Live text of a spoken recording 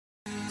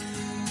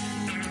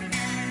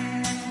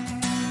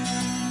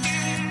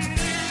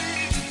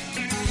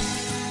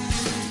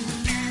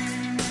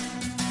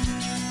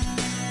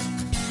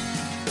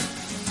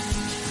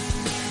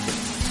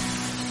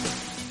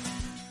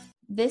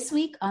This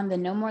week on the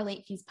No More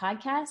Late Fees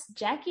podcast,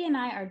 Jackie and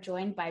I are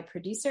joined by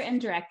producer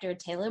and director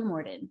Taylor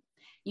Morden.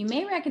 You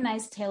may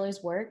recognize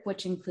Taylor's work,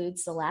 which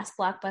includes The Last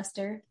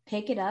Blockbuster,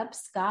 Pick It Up,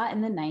 Ska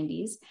in the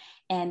 90s,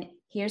 and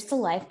Here's to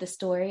Life, the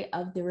story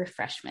of the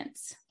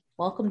Refreshments.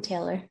 Welcome,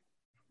 Taylor.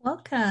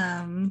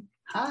 Welcome.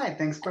 Hi,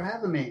 thanks for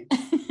having me.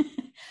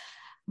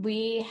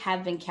 We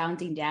have been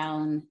counting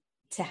down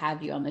to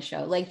have you on the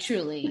show. Like,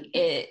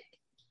 truly,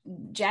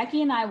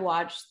 Jackie and I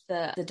watched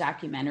the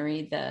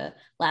documentary, The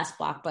Last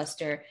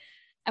Blockbuster,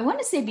 I want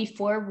to say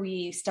before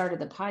we started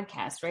the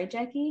podcast, right,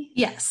 Jackie?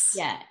 Yes.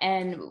 Yeah.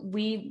 And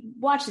we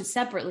watched it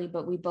separately,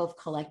 but we both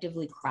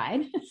collectively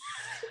cried.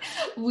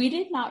 We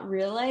did not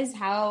realize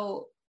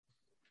how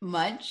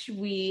much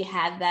we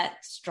had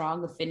that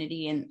strong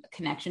affinity and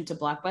connection to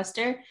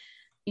Blockbuster.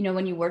 You know,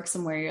 when you work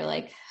somewhere, you're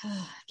like,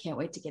 oh, I can't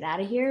wait to get out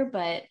of here.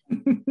 But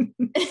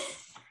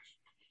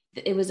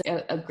it was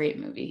a great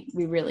movie.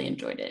 We really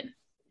enjoyed it.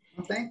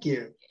 Well, thank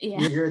you.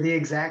 Yeah. You're the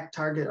exact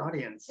target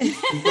audience.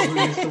 People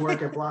who used to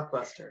work at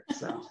Blockbuster.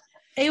 So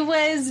it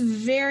was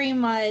very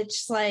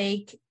much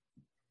like,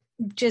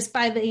 just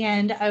by the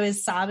end, I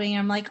was sobbing.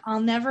 I'm like,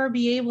 I'll never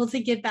be able to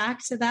get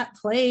back to that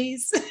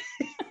place.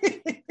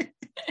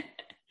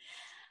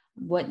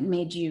 What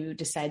made you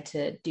decide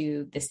to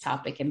do this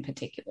topic in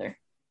particular?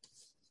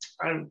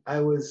 I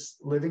was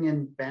living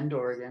in Bend,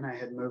 Oregon. I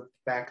had moved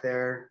back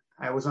there.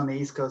 I was on the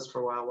East Coast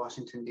for a while,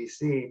 Washington,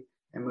 D.C.,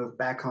 and moved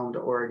back home to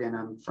Oregon.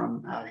 I'm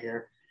from out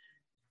here.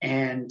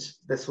 And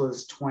this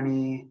was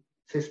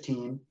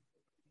 2015.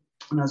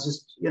 And I was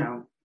just,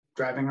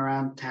 driving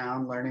around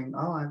town, learning,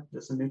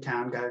 this is a new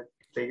town, got to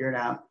figure it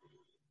out.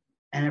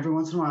 And every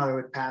once in a while I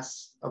would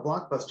pass a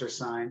Blockbuster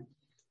sign.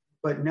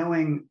 But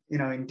knowing,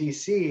 in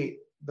DC,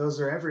 those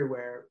are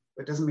everywhere.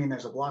 It doesn't mean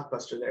there's a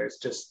Blockbuster there.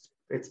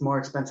 It's more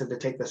expensive to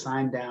take the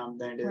sign down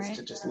than it is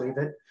to just leave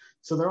it.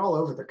 So they're all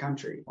over the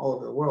country, all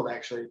over the world,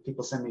 actually.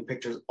 People send me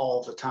pictures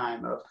all the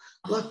time of,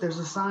 look, there's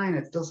a sign.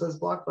 It still says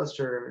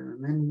Blockbuster.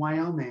 I'm in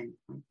Wyoming.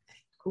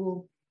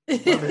 Cool.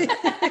 Love it.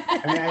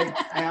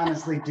 I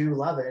honestly do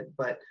love it.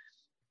 But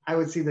I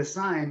would see the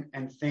sign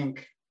and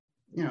think,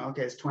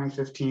 okay, it's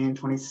 2015,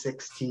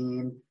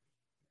 2016.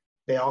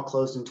 They all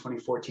closed in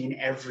 2014.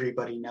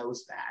 Everybody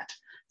knows that.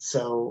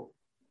 So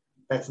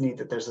that's neat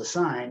that there's a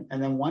sign.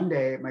 And then one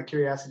day my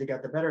curiosity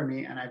got the better of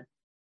me and I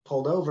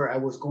pulled over. I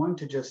was going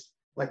to just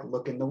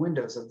look in the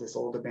windows of this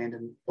old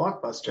abandoned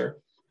Blockbuster,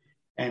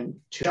 and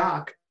to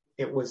shock,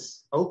 it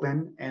was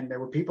open and there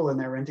were people in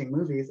there renting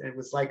movies. And it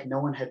was like no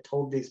one had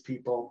told these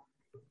people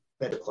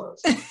that it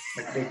closed.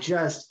 They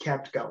just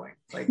kept going.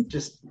 They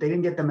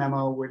didn't get the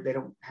memo where they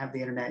don't have the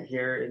internet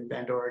here in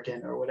Bend,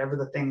 Oregon, or whatever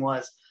the thing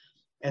was.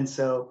 And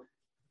so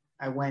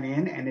I went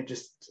in and it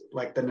just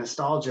the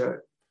nostalgia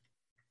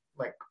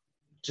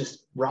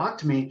just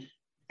rocked me.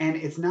 And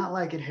it's not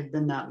like it had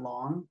been that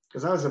long,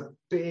 because I was a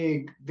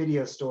big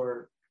video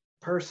store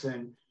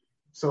person.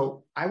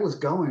 So I was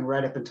going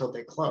right up until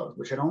they closed,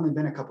 which had only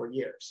been a couple of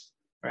years,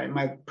 right?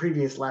 My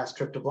previous last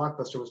trip to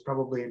Blockbuster was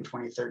probably in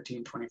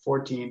 2013,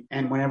 2014.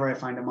 And whenever I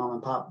find a mom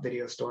and pop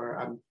video store,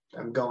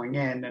 I'm going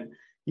in, and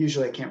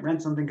usually I can't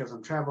rent something because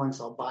I'm traveling.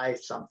 So I'll buy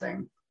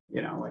something,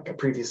 like a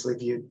previously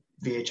viewed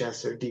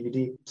VHS or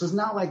DVD. So it's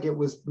not like it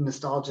was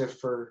nostalgia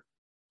for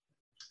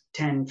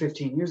 10,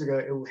 15 years ago.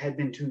 It had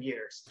been 2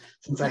 years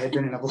since I had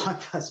been in a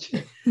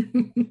Blockbuster.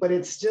 But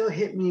it still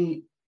hit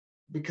me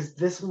because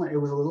this one,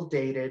 it was a little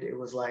dated. It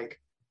was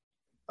like,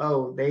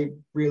 they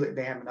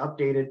haven't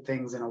updated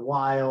things in a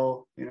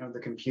while. The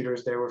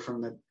computers there were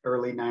from the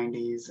early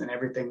 90s and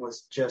everything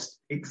was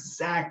just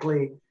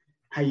exactly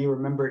how you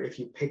remember it if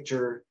you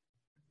picture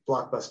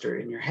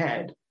Blockbuster in your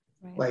head.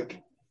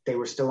 Right. They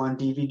were still on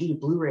DVD.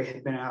 Blu-ray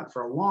had been out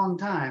for a long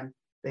time.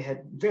 They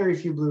had very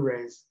few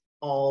Blu-rays,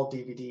 all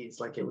DVDs,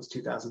 it was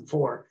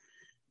 2004.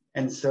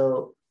 And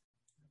so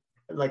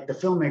the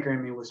filmmaker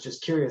in me was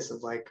just curious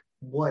of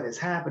what is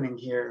happening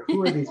here?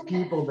 Who are these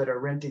people that are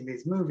renting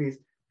these movies?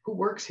 Who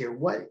works here?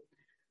 What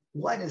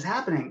is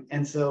happening?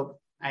 And so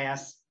I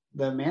asked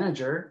the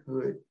manager,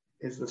 who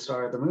is the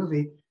star of the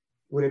movie,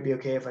 would it be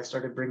okay if I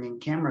started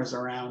bringing cameras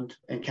around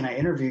and can I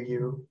interview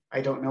you?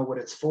 I don't know what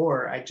it's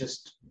for. I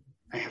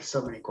have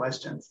so many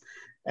questions.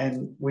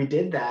 And we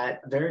did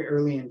that very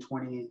early in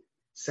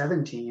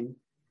 2017.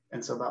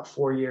 And so about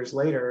 4 years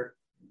later,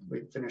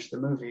 we finished the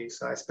movie.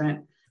 So I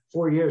spent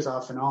 4 years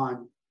off and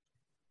on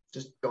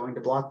just going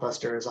to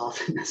Blockbuster as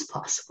often as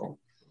possible.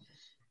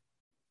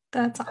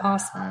 That's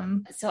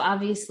awesome. So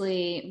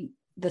obviously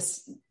the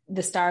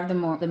star of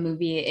the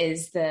movie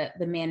is the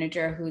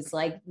manager who's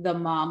the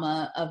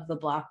mama of the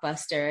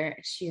Blockbuster.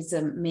 She's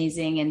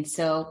amazing. And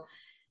so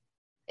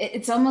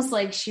it's almost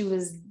like she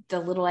was the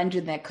little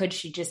engine that could.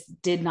 She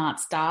just did not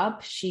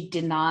stop. She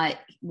did not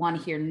want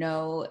to hear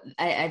no.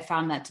 I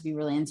found that to be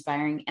really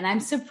inspiring. And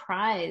I'm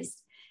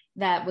surprised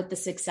that with the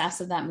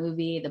success of that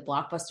movie, the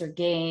Blockbuster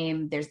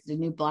game, there's the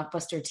new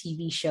Blockbuster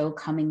TV show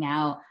coming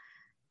out,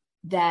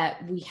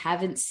 that we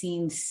haven't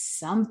seen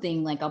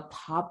something like a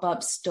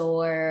pop-up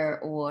store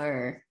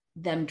or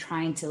them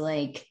trying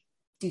to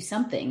do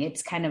something.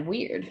 It's kind of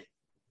weird.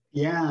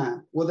 Yeah.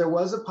 Well, there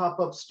was a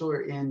pop-up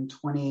store in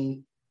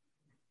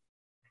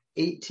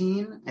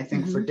 2018, I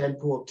think, for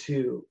Deadpool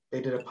 2.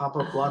 They did a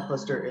pop-up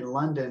Blockbuster in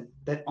London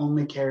that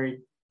only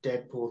carried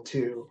Deadpool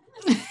 2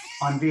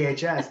 on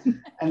VHS.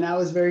 And that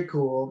was very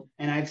cool.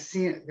 And I've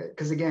seen,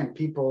 because again,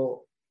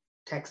 people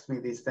text me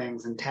these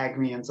things and tag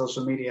me on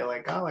social media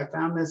like, oh, I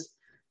found this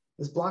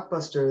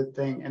Blockbuster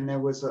thing. And there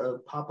was a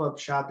pop-up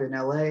shop in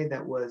LA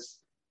that was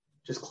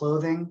just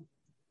clothing.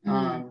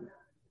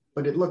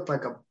 But it looked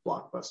like a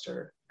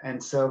Blockbuster.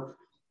 And so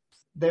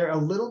they're a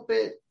little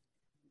bit,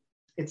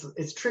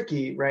 it's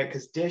tricky, right?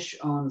 Because Dish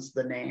owns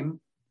the name,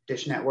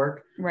 Dish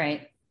Network.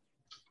 Right.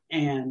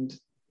 And,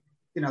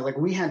 you know, like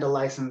we had to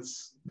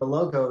license the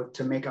logo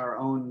to make our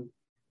own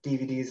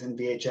DVDs and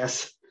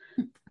VHS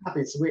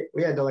copies. So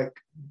we had to like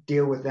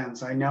deal with them.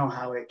 So I know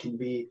how it can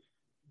be.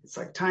 It's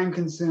like time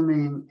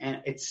consuming.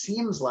 And it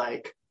seems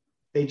like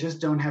they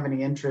just don't have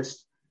any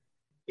interest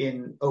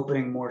in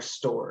opening more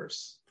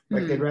stores.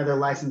 Like they'd rather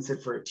license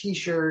it for a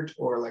t-shirt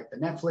or like the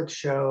Netflix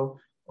show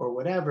or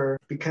whatever,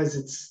 because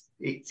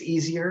it's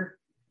easier.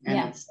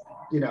 And it's,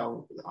 you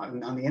know,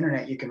 on the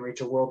internet, you can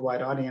reach a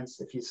worldwide audience.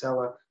 If you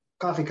sell a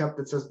coffee cup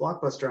that says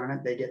Blockbuster on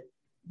it, they get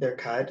their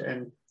cut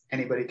and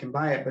anybody can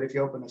buy it. But if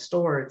you open a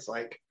store, it's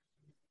like,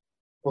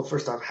 well,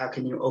 first off, how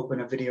can you open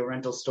a video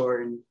rental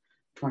store in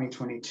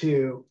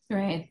 2022?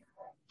 Right.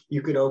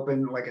 You could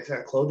open, like I said,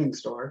 a clothing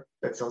store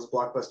that sells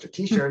Blockbuster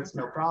t-shirts,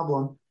 no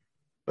problem.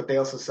 But they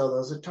also sell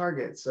those at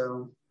Target.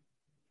 So,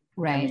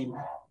 right. I mean,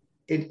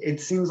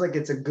 it seems like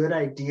it's a good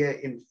idea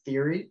in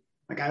theory.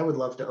 Like I would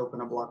love to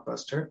open a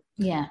Blockbuster.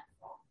 Yeah.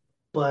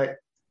 But,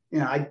 you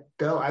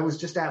know, I was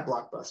just at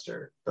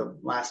Blockbuster, the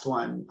last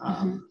one,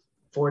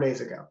 4 days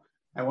ago.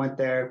 I went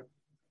there.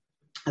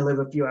 I live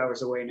a few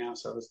hours away now.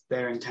 So I was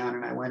there in town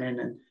and I went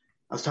in and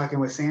I was talking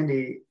with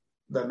Sandy,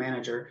 the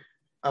manager,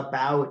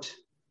 about,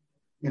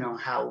 you know,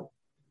 how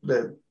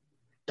the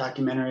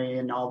documentary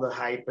and all the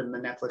hype and the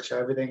Netflix show,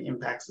 everything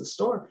impacts the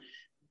store.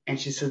 And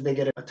she said they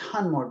get a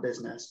ton more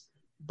business,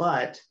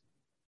 but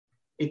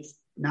it's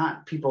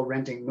not people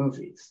renting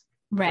movies.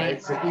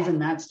 Right. So even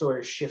that store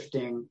is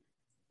shifting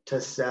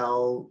to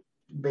sell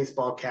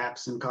baseball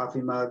caps and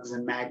coffee mugs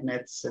and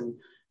magnets and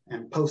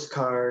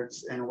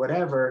postcards and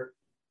whatever.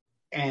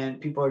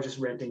 And people are just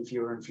renting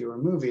fewer and fewer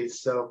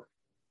movies. So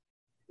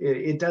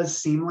it does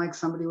seem like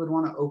somebody would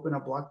want to open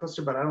a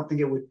Blockbuster, but I don't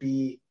think it would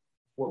be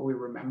what we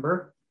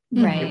remember.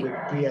 Right. It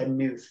would be a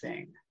new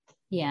thing.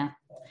 Yeah.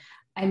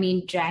 I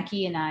mean,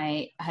 Jackie and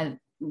I have,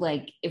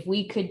 like, if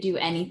we could do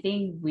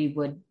anything, we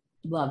would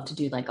love to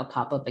do like a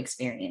pop-up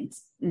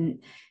experience,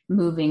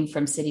 moving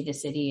from city to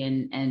city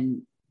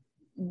and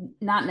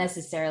not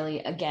necessarily,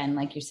 again,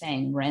 like you're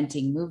saying,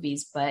 renting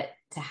movies, but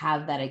to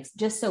have that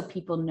just so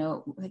people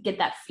know, get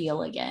that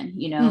feel again,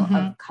 you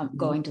know, of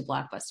going to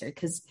Blockbuster,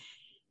 because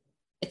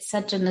it's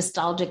such a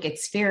nostalgic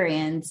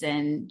experience.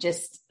 And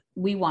just,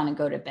 we want to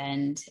go to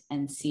Bend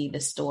and see the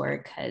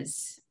store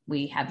because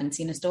we haven't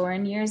seen a store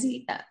in years.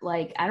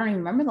 Like, I don't even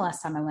remember the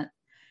last time I went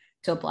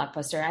to a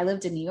Blockbuster. I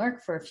lived in New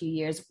York for a few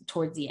years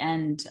towards the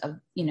end of,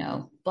 you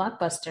know,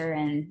 Blockbuster,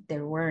 and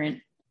there weren't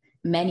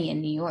many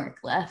in New York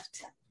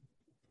left.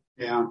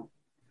 Yeah.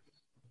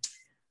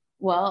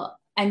 Well,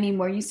 I mean,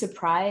 were you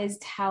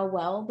surprised how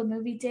well the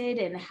movie did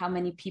and how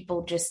many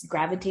people just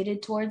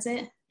gravitated towards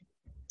it?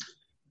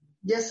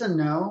 Yes and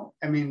no.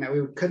 I mean,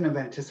 we couldn't have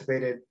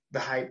anticipated the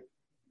hype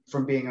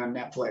from being on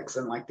Netflix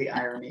and like the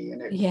irony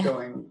and it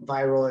going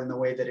viral in the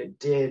way that it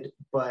did.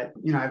 But,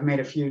 you know, I've made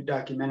a few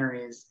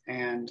documentaries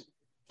and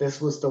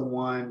this was the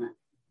one,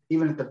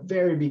 even at the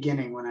very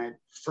beginning when I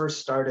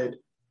first started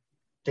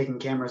taking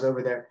cameras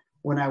over there,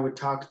 when I would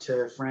talk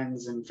to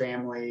friends and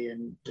family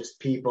and just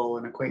people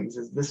and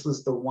acquaintances, this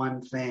was the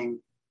one thing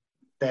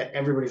that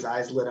everybody's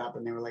eyes lit up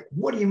and they were like,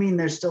 what do you mean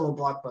there's still a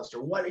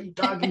Blockbuster? What are you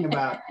talking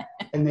about?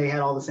 And they had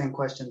all the same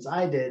questions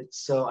I did.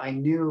 So I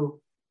knew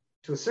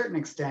to a certain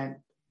extent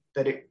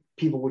that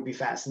people would be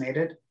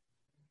fascinated,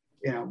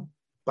 you know,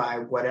 by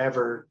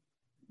whatever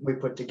we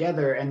put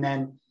together. And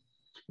then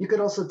you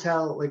could also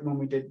tell, like when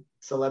we did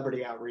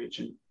celebrity outreach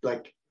and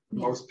like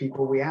most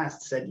people we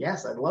asked said,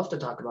 yes, I'd love to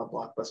talk about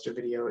Blockbuster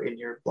Video in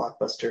your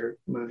Blockbuster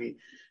movie.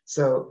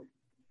 So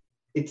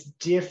it's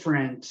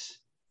different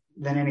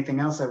than anything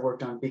else I've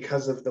worked on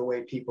because of the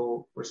way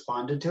people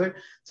responded to it.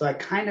 So I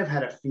kind of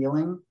had a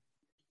feeling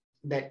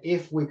that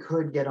if we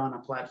could get on a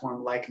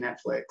platform like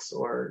Netflix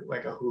or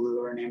like a Hulu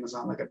or an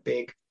Amazon, like a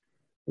big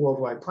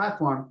worldwide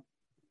platform,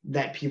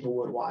 that people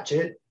would watch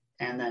it.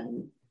 And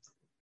then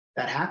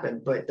that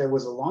happened. But there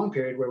was a long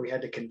period where we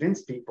had to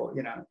convince people,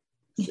 you know,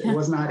 it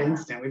was not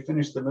instant. We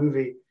finished the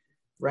movie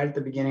right at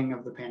the beginning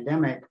of the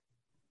pandemic.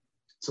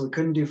 So we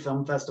couldn't do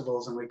film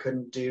festivals and we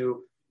couldn't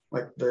do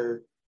like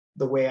the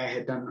way I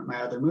had done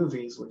my other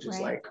movies, which is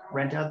like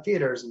rent out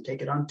theaters and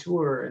take it on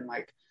tour and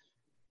like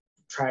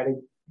try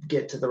to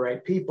get to the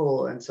right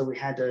people. And so we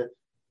had to,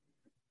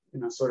 you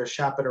know, sort of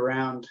shop it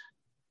around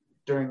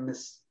during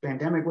this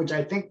pandemic, which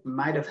I think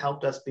might have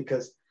helped us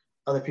because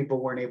other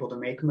people weren't able to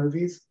make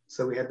movies.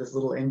 So we had this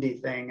little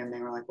indie thing and they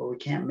were like, well, we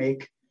can't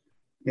make,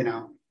 you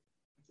know,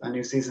 a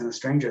new season of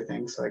Stranger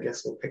Things, so I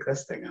guess we'll pick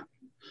this thing up.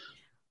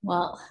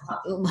 Well,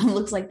 it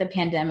looks like the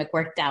pandemic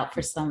worked out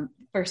for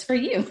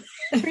you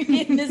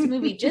in this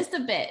movie, just a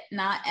bit,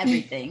 not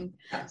everything.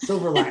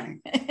 Silver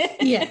lining.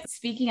 Yeah.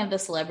 Speaking of the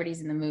celebrities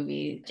in the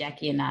movie,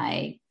 Jackie and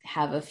I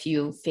have a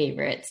few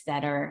favorites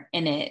that are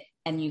in it,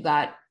 and you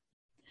got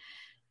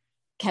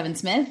Kevin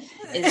Smith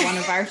is one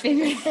of our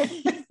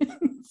favorites.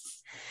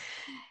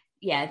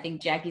 Yeah, I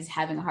think Jackie's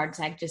having a heart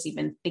attack just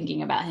even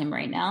thinking about him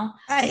right now.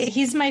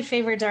 He's my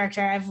favorite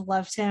director. I've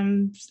loved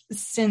him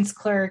since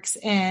Clerks,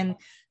 and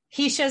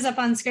he shows up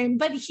on screen,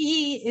 but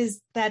he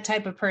is that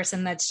type of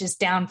person that's just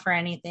down for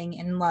anything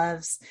and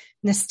loves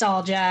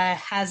nostalgia,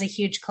 has a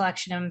huge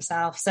collection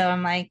himself. So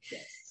I'm like,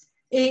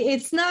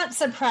 it's not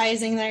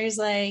surprising that he's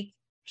like,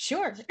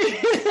 sure.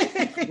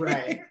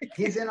 Right.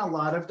 He's in a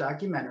lot of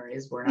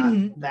documentaries. We're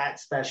not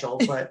that special,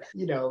 but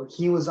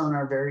he was on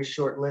our very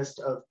short list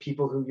of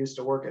people who used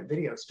to work at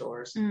video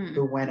stores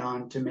who went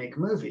on to make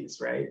movies,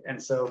 right?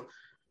 And so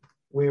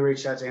we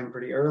reached out to him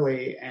pretty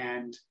early,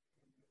 and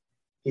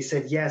he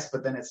said yes,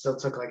 but then it still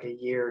took like a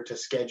year to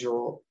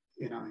schedule.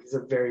 He's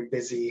a very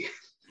busy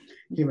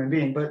human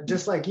being. But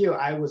just like you,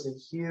 I was a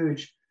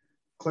huge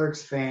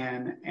Clerks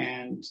fan,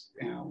 and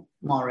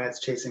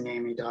Mallrats, Chasing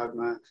Amy,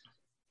 Dogma.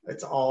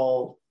 It's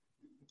all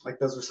like,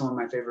 those were some of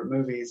my favorite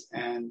movies.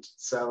 And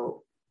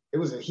so it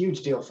was a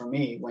huge deal for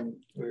me when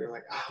we were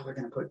like, oh, we're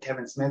going to put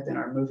Kevin Smith in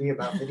our movie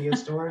about video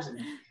stores, and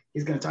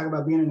he's going to talk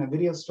about being in a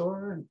video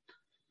store. And,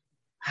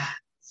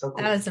 so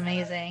cool. That was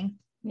amazing.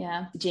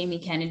 Yeah. Jamie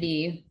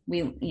Kennedy,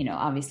 we,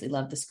 obviously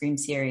love the Scream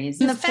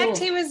series. And the fact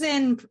he was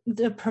in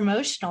the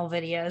promotional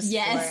videos.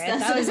 Yes. For it,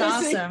 that was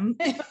awesome.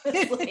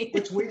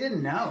 Which we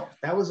didn't know.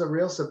 That was a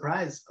real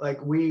surprise. Like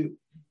we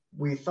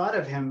thought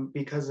of him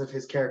because of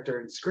his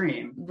character in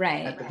Scream,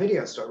 right, at the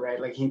video store,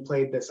 right? Like he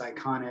played this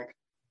iconic,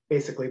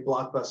 basically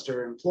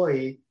blockbuster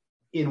employee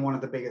in one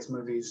of the biggest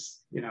movies,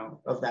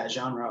 of that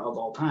genre of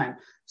all time.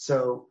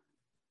 So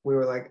we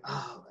were like,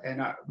 oh, and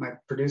my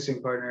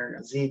producing partner,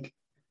 Zeke,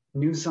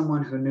 knew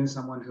someone who knew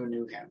someone who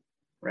knew him,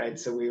 right?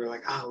 So we were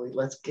like, oh,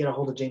 let's get a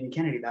hold of Jamie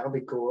Kennedy. That'll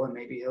be cool, and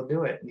maybe he'll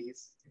do it. And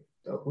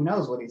who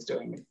knows what he's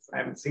doing? I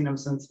haven't seen him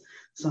since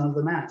Son of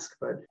the Mask,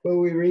 but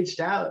we reached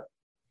out,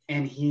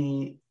 and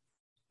he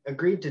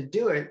agreed to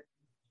do it,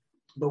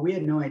 but we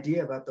had no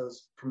idea about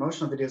those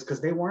promotional videos because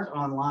they weren't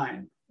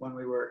online when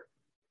we were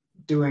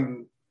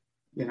doing,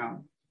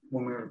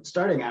 when we were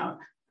starting out.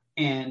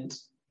 And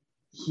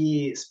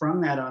he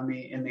sprung that on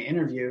me in the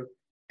interview.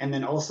 And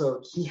then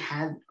also he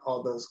had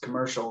all those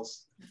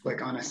commercials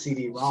like on a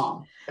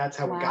CD-ROM. That's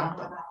how we got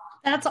them.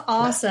 That's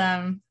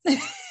awesome.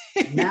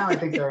 Now I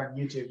think they're on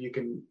YouTube. You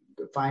can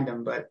find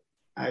them, but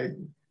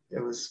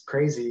it was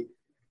crazy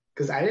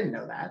because I didn't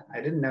know that.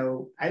 I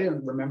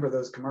didn't remember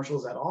those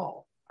commercials at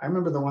all. I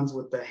remember the ones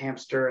with the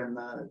hamster and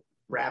the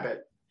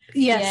rabbit.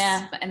 Yes.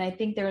 Yeah. And I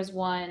think there was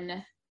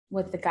one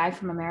with the guy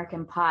from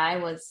American Pie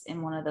was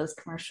in one of those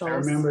commercials. I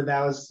remember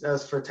that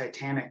was for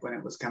Titanic when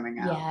it was coming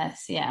out.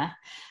 Yes, yeah.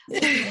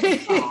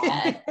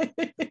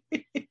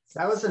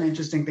 That was an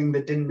interesting thing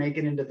that didn't make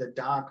it into the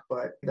doc,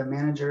 but the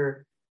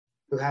manager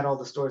who had all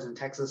the stores in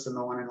Texas and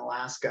the one in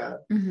Alaska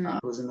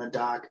was in the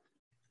doc.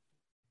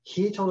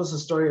 He told us a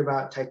story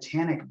about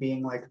Titanic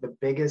being like the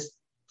biggest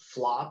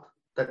flop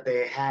that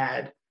they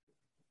had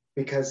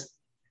because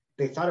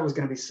they thought it was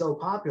going to be so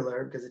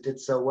popular because it did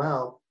so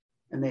well.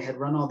 And they had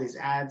run all these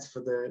ads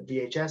for the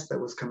VHS that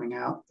was coming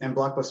out, and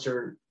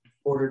Blockbuster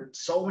ordered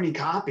so many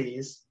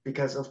copies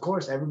because, of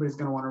course, everybody's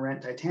going to want to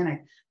rent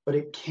Titanic, but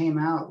it came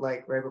out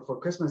like right before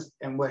Christmas.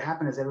 And what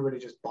happened is everybody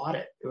just bought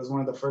it. It was one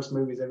of the first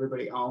movies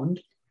everybody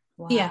owned.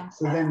 Wow. Yeah.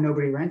 So then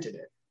nobody rented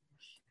it.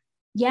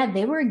 Yeah,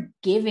 they were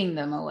giving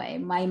them away.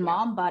 My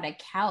mom bought a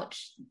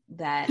couch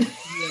that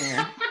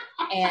year,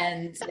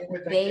 and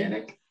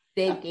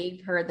they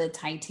gave her the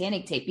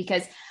Titanic tape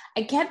because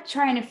I kept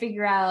trying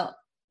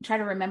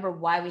to remember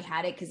why we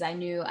had it, because I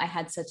knew I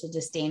had such a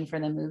disdain for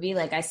the movie.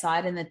 Like I saw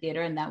it in the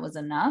theater and that was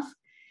enough.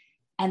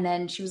 And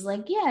then she was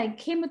like, yeah, it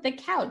came with the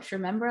couch,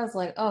 remember? I was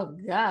like, oh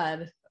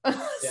God.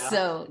 Yeah.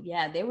 So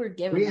yeah, they were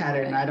giving we had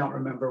it, and I don't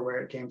remember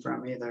where it came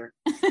from either.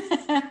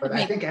 But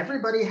I think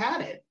everybody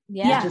had it.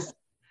 Yeah.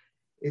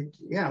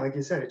 Like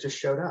you said, it just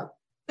showed up.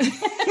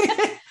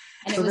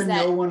 And so then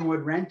no one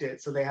would rent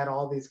it. So they had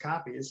all these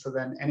copies. So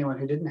then anyone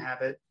who didn't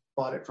have it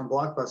bought it from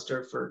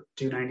Blockbuster for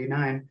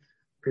 $2.99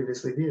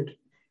 previously viewed.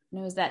 And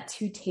it was that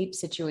 2 tape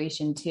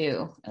situation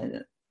too.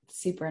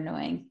 Super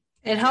annoying.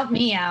 It helped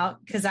me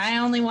out because I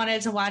only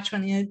wanted to watch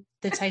when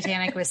the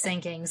Titanic was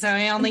sinking. So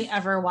I only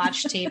ever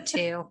watched tape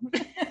 2.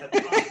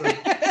 That's awesome.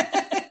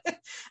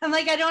 I'm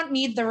like, I don't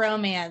need the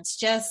romance.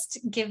 Just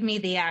give me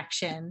the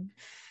action.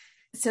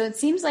 So it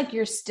seems like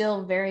you're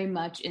still very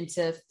much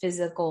into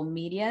physical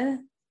media.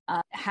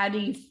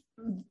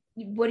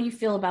 What do you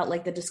feel about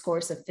like the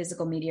discourse of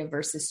physical media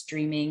versus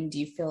streaming? Do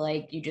you feel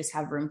like you just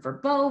have room for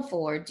both,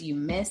 or do you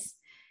miss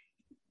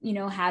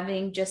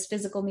having just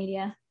physical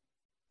media?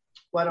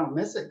 Well, I don't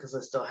miss it because I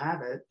still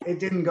have it. It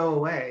didn't go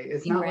away.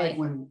 It's not right.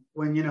 Like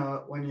when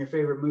your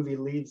favorite movie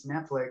leaves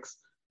Netflix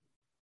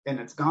and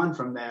it's gone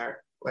from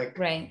there, Like,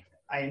 Right.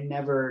 I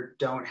never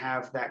don't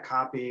have that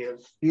copy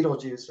of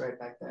Beetlejuice right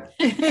back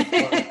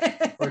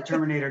there, or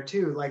Terminator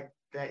 2. Like,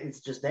 that it's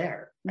just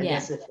there. I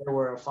guess if there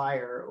were a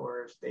fire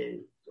or if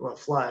a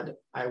flood,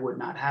 I would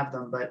not have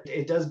them. But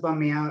it does bum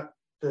me out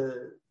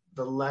the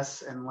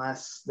less and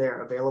less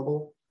they're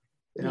available.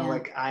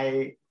 Like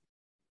I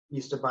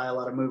used to buy a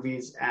lot of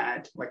movies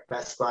at like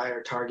Best Buy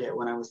or Target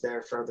when I was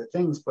there for other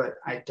things, but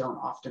I don't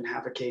often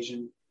have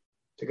occasion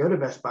to go to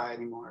Best Buy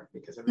anymore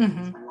because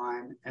everything's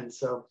online. And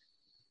so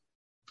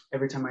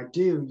every time I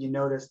do, you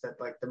notice that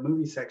like the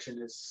movie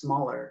section is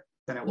smaller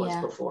than it was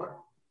before.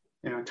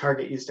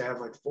 Target used to have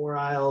like 4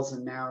 aisles,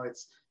 and now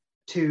it's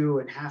 2,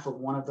 and half of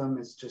one of them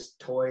is just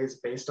toys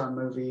based on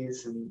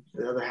movies, and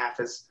the other half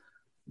is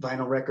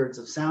vinyl records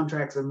of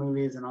soundtracks of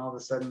movies. And all of a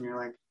sudden you're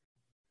like,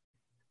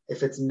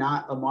 if it's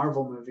not a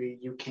Marvel movie,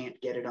 you can't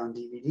get it on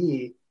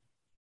DVD,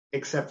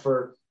 except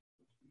for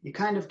you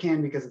kind of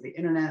can because of the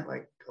internet.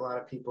 Like a lot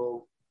of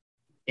people,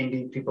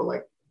 indie people,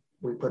 like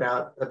we put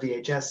out a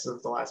VHS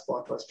of the last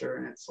Blockbuster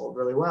and it sold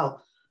really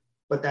well.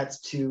 But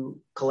that's to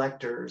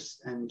collectors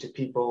and to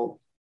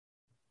people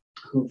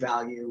who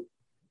value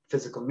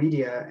physical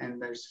media,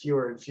 and there's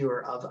fewer and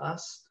fewer of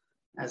us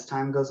as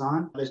time goes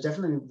on. There's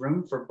definitely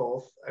room for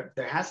both.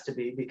 There has to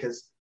be,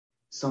 because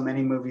so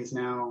many movies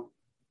now,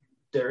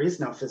 there is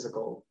no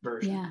physical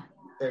version. Yeah.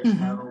 There's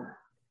no,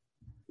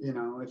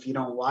 if you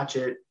don't watch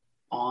it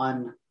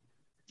on,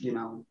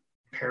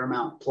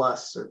 Paramount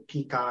Plus or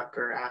Peacock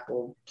or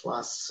Apple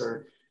Plus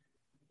or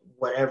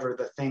whatever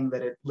the thing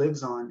that it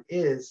lives on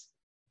is,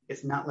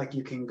 it's not like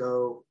you can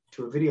go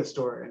to a video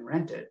store and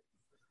rent it.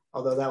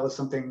 Although that was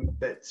something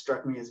that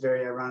struck me as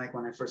very ironic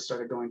when I first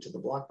started going to the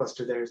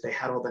Blockbuster there, is they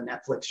had all the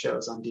Netflix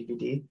shows on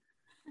DVD.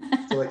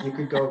 So like you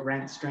could go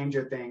rent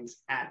Stranger Things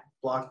at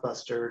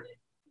Blockbuster,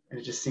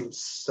 and it just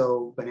seems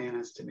so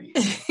bananas to me.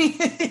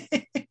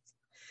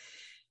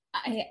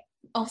 I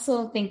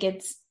also think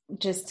it's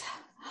just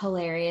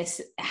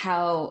hilarious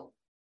how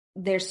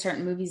there's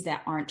certain movies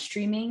that aren't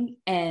streaming,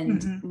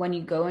 and when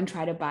you go and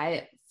try to buy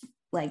it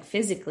like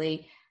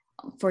physically,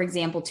 for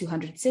example,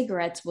 200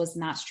 Cigarettes was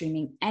not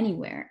streaming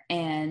anywhere,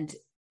 and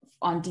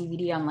on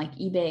DVD on like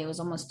eBay it was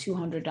almost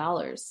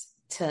 $200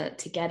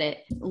 to get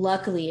it.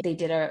 Luckily they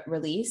did a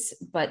release,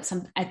 but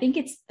I think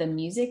it's the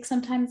music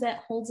sometimes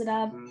that holds it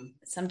up.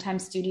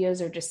 Sometimes studios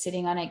are just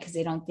sitting on it because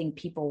they don't think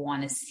people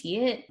want to see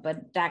it,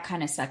 but that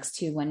kind of sucks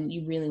too when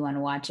you really want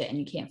to watch it and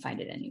you can't find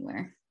it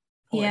anywhere.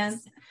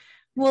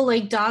 Well,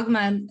 like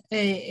Dogma,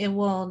 it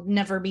will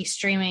never be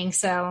streaming,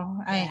 so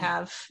I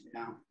have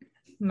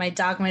my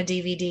Dogma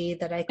DVD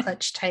that I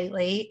clutch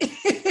tightly.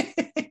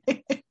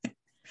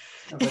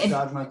 The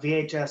Dogma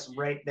VHS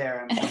right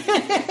there.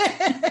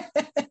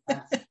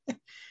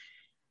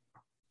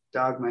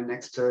 Dogma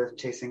next to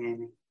Chasing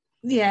Amy.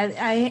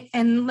 Yeah,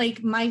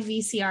 like my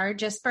VCR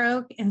just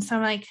broke, and so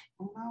I'm like,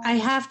 I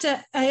have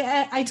to.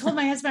 I told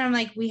my husband, I'm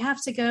like, we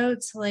have to go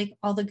to like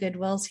all the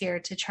Goodwills here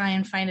to try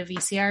and find a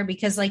VCR,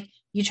 because like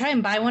you try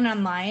and buy one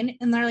online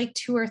and they're like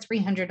 $200 or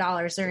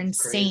 $300. They're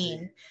insane.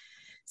 Crazy.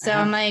 So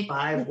I'm like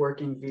 5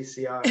 working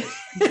VCRs,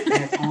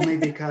 and it's only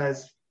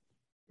because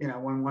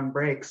when one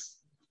breaks,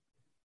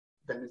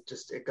 then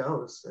it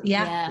goes.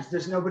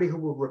 There's nobody who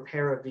will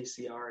repair a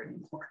VCR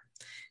anymore.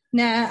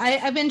 No,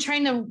 I've been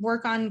trying to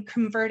work on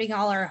converting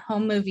all our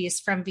home movies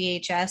from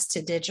VHS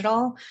to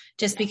digital,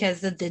 just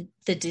because of the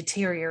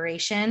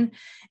deterioration.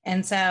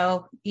 And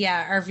so,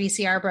 our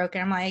VCR broke.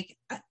 And I'm like,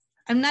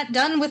 I'm not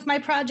done with my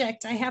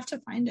project. I have to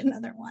find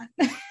another one.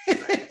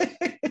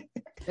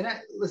 And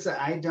listen,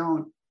 I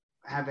don't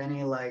have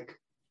any like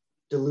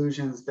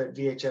delusions that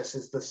VHS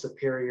is the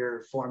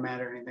superior format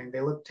or anything.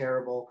 They look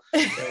terrible.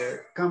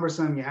 They're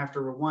cumbersome. You have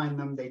to rewind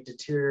them. They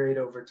deteriorate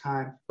over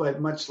time. But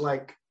much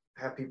like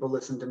have people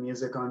listen to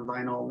music on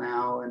vinyl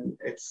now, and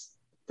it's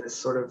this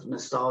sort of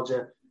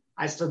nostalgia,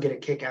 I still get a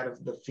kick out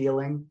of the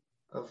feeling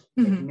of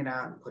taking it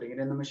out and putting it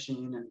in the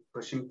machine and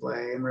pushing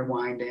play and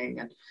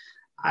rewinding. And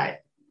I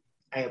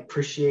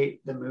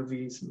appreciate the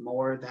movies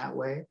more that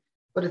way,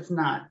 but it's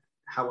not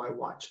how I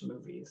watch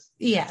movies.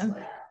 Yeah.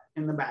 Like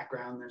in the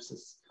background,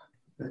 there's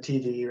the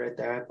TV right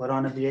there. I put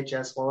on a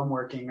VHS while I'm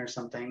working or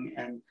something,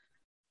 and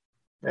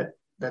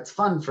that's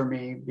fun for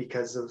me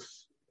because of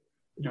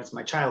it's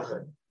my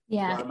childhood.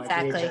 Yeah, a lot of my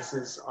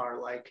VHSs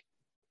are like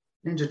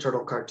Ninja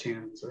Turtle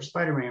cartoons or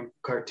Spider-Man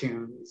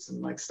cartoons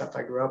and like stuff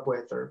I grew up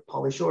with, or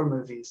Pauly Shore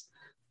movies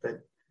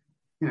that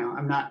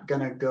I'm not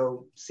gonna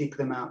go seek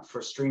them out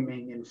for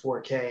streaming in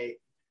 4K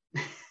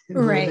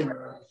right,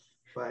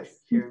 but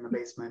here in the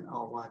basement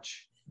I'll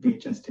watch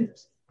VHS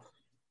tapes.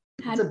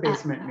 It's a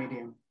basement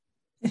medium.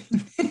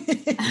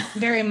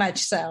 Very much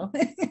so.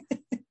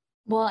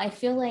 Well, I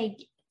feel like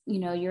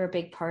you're a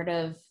big part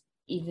of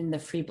even the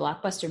free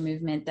Blockbuster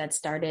movement that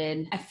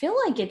started. I feel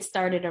like it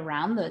started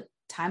around the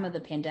time of the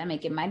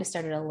pandemic. It might have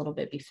started a little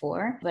bit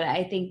before, but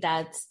I think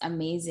that's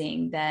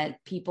amazing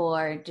that people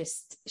are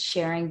just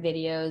sharing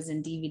videos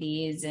and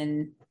DVDs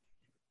and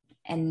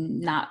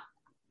not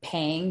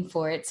paying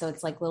for it. So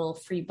it's like little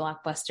free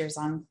Blockbusters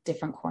on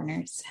different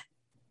corners.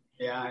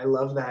 Yeah, I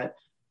love that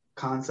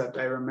concept.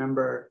 I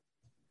remember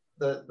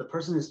the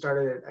person who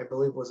started it, I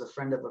believe, was a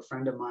friend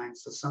of mine.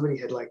 So somebody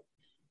had like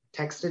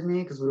texted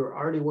me because we were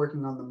already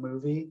working on the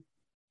movie,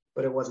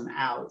 but it wasn't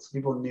out. So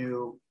people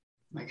knew,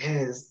 like,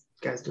 hey, this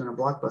guy's doing a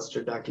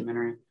Blockbuster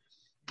documentary.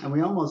 And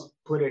we almost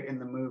put it in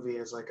the movie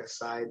as like a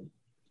side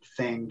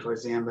thing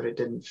towards the end, but it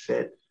didn't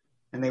fit.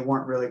 And they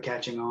weren't really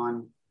catching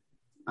on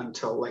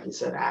until, like you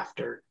said,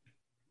 after.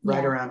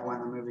 Right around when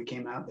the movie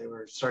came out, they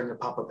were starting to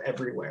pop up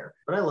everywhere.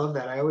 But I love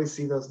that. I always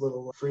see those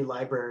little free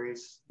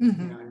libraries,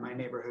 in my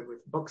neighborhood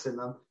with books in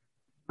them.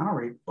 I don't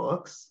read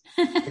books.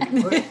 Put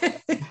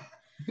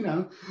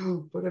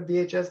a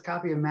VHS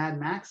copy of Mad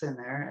Max in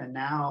there, and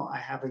now I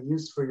have a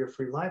use for your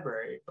free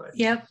library. But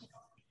yep,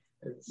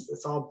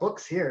 it's all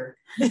books here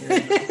in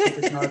the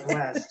Pacific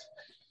Northwest.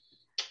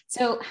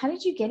 So how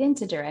did you get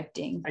into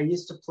directing? I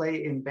used to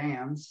play in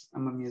bands.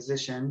 I'm a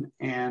musician,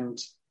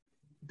 and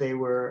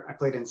I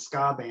played in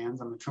ska bands.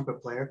 I'm a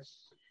trumpet player.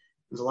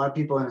 There's a lot of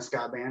people in a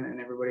ska band,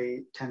 and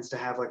everybody tends to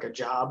have like a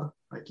job.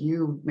 Like,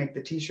 you make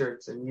the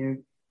t-shirts and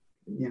you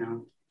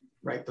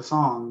write the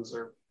songs,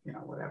 or,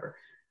 whatever.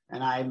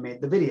 And I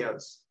made the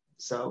videos.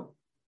 So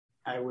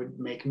I would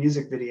make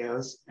music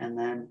videos, and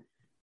then,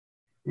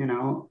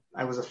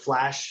 I was a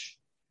Flash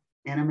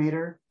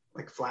animator.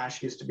 Like,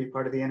 Flash used to be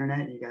part of the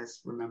internet. You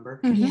guys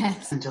remember?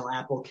 Yes. Until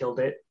Apple killed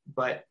it.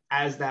 But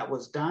as that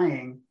was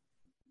dying,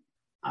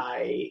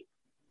 I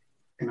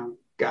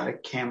got a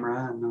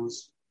camera and I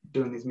was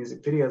doing these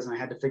music videos, and I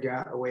had to figure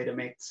out a way to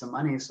make some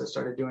money. So I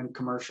started doing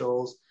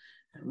commercials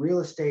and real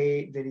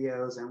estate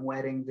videos and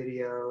wedding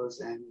videos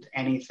and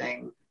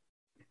anything.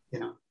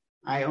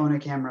 I own a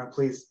camera,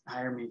 please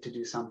hire me to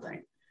do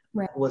something.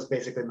 Right. It was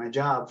basically my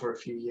job for a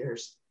few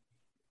years.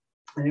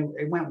 And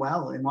it went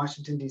well. In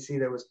Washington, D.C.,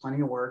 there was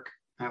plenty of work.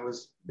 I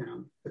was,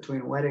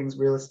 between weddings,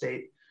 real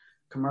estate,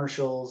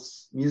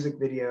 commercials, music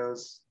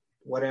videos,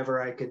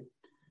 whatever I could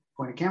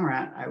point a camera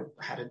at, I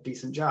had a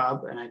decent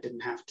job, and I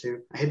didn't have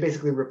to. I had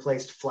basically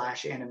replaced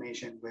Flash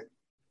animation with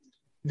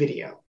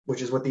video,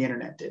 which is what the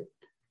internet did.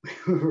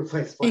 We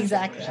replaced Flash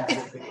animation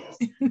with videos.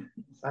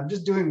 So I'm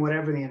just doing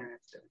whatever the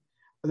internet's doing.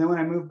 But then when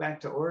I moved back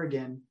to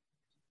Oregon,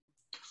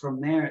 from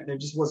there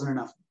just wasn't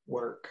enough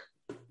work.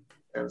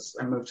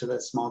 I moved to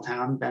this small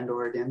town, Bend,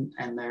 Oregon,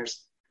 and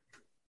there's,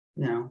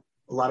 a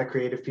lot of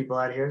creative people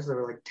out here. So there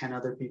were like 10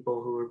 other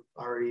people who were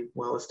already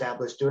well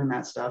established doing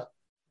that stuff.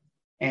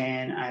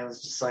 And I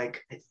was just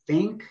like, I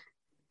think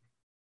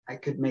I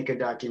could make a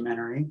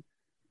documentary.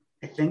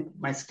 I think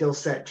my skill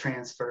set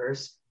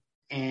transfers.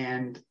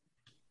 And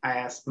I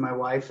asked my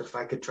wife if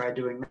I could try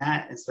doing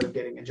that instead of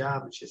getting a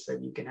job. And she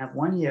said, you can have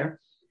 1 year.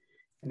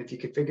 And if you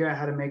could figure out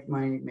how to make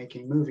money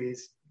making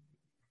movies,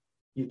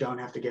 you don't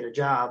have to get a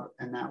job.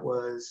 And that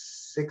was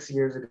 7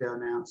 years ago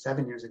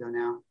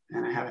now.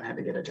 And I haven't had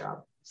to get a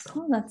job. So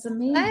Oh, that's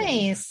amazing.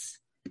 Nice.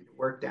 it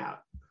worked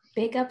out.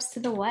 Big ups to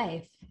the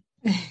wife.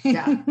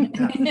 Yeah.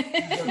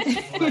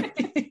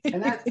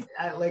 And that,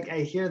 I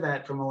hear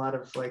that from a lot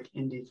of like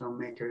indie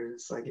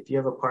filmmakers. Like, if you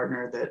have a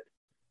partner that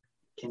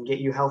can get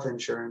you health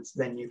insurance,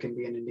 then you can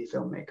be an indie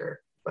filmmaker.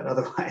 But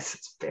otherwise,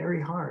 it's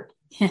very hard.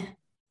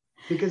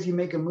 Because you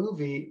make a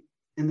movie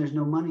and there's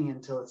no money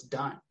until it's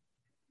done,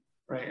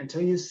 right?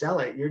 Until you sell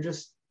it, you're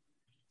just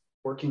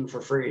working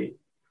for free.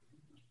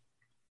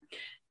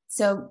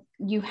 So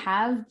you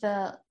have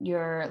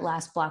your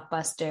last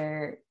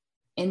Blockbuster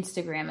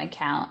Instagram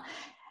account.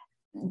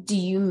 Do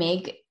you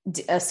make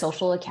a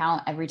social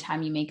account every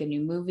time you make a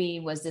new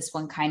movie? Was this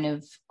one kind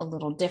of a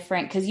little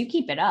different? Because you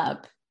keep it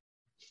up.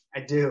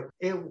 I do.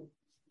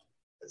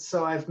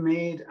 So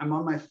I'm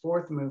on my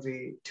fourth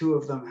movie. 2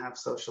 of them have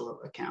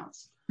social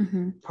accounts,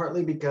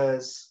 partly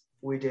because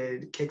we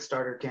did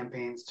Kickstarter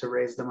campaigns to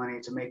raise the money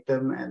to make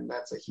them. And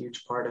that's a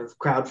huge part of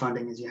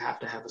crowdfunding, is you have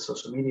to have a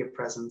social media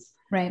presence.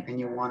 Right. And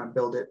you want to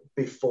build it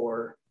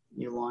before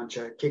you launch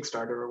a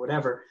Kickstarter or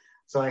whatever.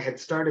 So I had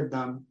started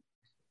them.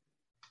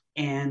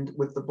 And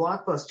with the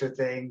Blockbuster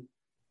thing,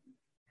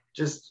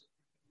 just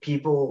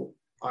people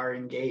are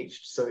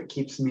engaged. So it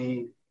keeps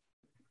me,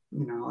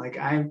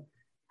 I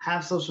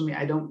have social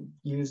media. I don't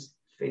use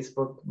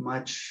Facebook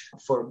much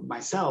for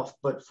myself,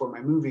 but for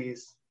my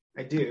movies,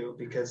 I do,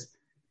 because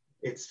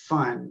it's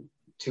fun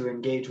to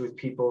engage with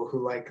people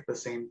who like the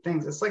same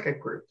things. It's like a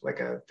group,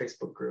 like a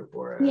Facebook group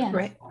or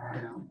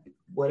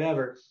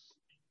whatever.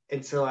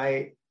 And so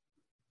I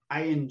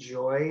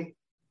enjoy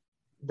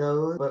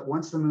those, but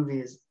once the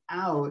movie is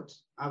out,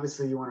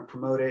 obviously you want to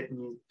promote it and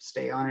you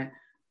stay on it.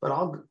 But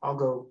I'll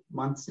go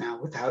months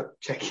now without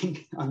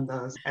checking on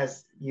those.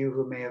 As you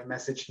who may have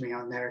messaged me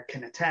on there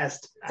can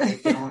attest, I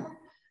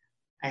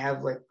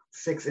have like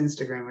 6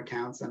 Instagram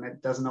accounts, and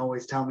it doesn't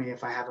always tell me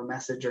if I have a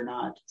message or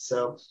not.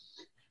 So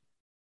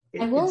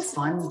it's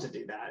fun to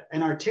do that.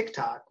 And our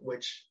TikTok,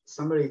 which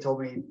somebody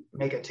told me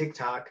make a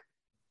TikTok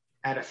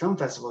at a film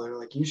festival, they're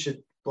like, you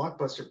should,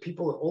 Blockbuster,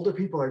 older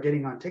people are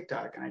getting on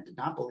TikTok. And I did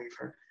not believe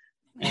her.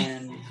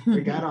 And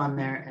we got on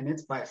there, and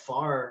it's by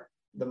far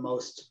the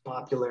most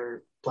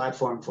popular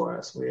platform for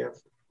us. We have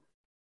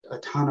a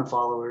ton of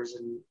followers,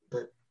 and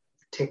the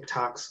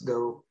TikToks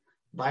go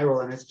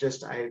viral. And it's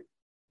just, I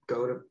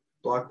go to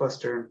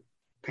Blockbuster,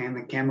 pan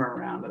the camera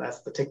around.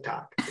 That's the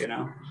TikTok,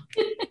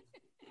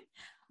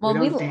 Well,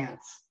 we don't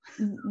dance.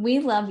 We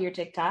love your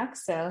TikTok,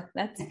 so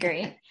that's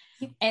great.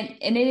 and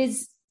it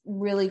is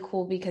really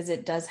cool because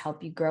it does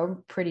help you grow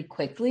pretty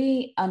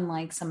quickly,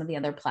 unlike some of the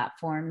other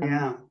platforms.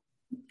 Yeah.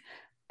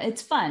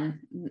 It's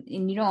fun,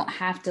 and you don't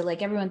have to,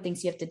 like, everyone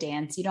thinks you have to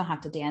dance. You don't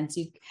have to dance.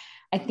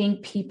 I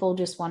think people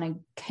just want to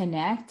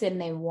connect,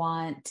 and they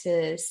want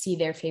to see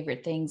their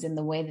favorite things. And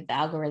the way that the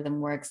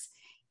algorithm works,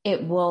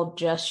 it will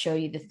just show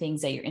you the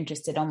things that you're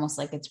interested, almost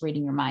like it's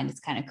reading your mind. It's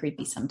kind of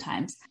creepy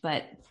sometimes,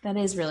 but that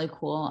is really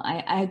cool.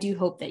 I do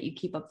hope that you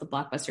keep up the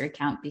Blockbuster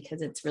account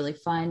because it's really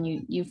fun.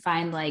 You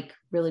find like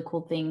really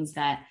cool things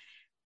that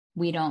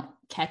we don't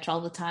catch all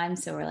the time.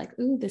 So we're like,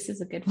 ooh, this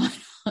is a good one.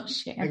 I'll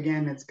share.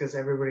 Again, it's because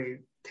everybody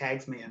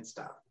tags me and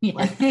stuff. Yeah.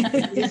 Like,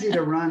 it's easy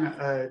to run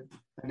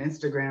an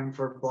Instagram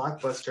for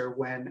Blockbuster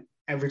when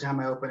every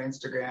time I open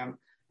Instagram,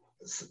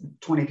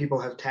 20 people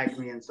have tagged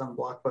me in some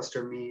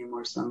Blockbuster meme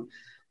or some,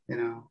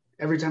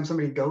 every time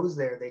somebody goes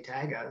there, they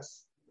tag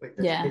us, like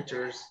there's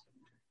pictures,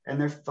 and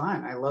they're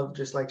fun. I love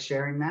just like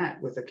sharing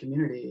that with the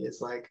community.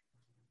 Is like,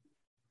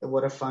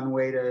 what a fun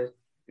way to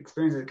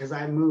experience it. Because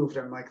I'm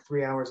like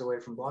 3 hours away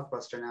from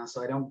Blockbuster now,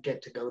 so I don't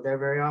get to go there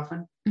very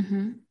often.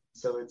 Mm-hmm.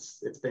 So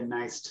it's been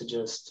nice to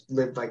just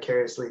live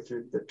vicariously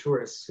through the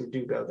tourists who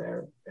do go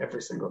there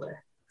every single day.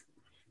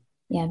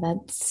 Yeah,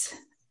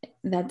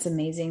 that's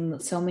amazing.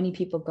 So many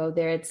people go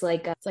there. It's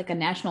like a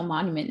national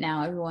monument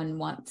now. Everyone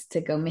wants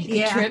to go make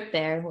a trip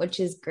there, which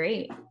is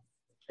great.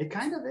 It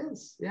kind of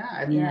is. Yeah.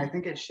 I mean, I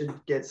think it should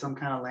get some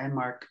kind of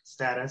landmark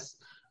status.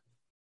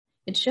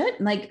 It should.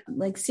 Like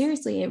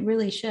seriously, it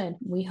really should.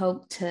 We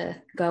hope to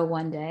go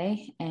one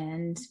day,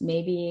 and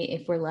maybe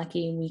if we're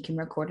lucky, we can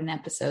record an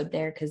episode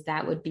there, because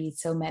that would be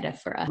so meta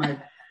for us.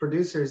 My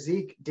producer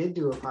Zeke did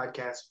do a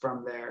podcast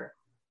from there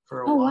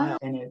for a while,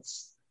 and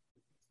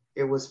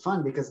it was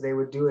fun because they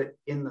would do it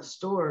in the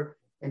store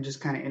and just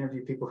kind of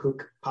interview people who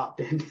popped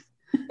in.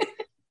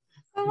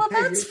 Oh, well,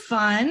 that's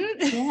fun.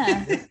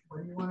 Yeah.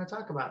 What do you want to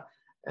talk about?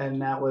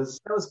 And that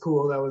was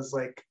cool. That was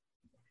like,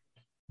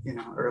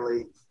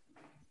 early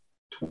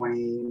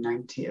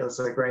 2019. It was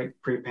like right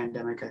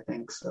pre-pandemic, I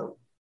think. So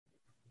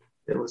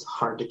it was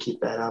hard to keep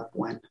that up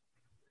when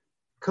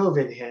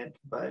COVID hit,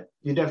 but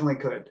you definitely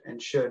could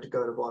and should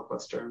go to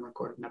Blockbuster and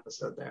record an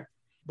episode there.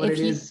 But it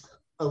is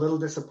a little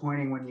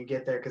disappointing when you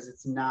get there because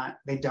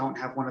they don't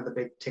have one of the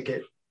big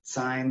ticket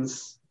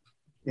signs,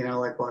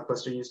 like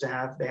Blockbuster used to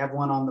have. They have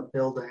one on the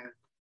building.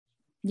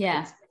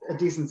 Yeah. It's a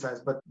decent size,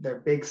 but their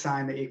big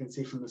sign that you can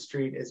see from the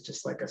street is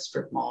just like a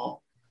strip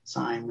mall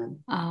sign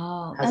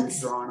that has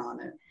it drawn on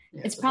it.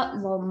 Yeah, it's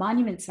probably,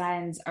 monument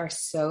signs are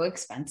so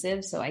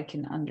expensive, so I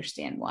can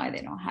understand why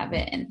they don't have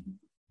it. And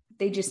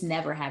they just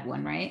never had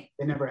one, right?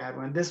 They never had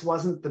one. This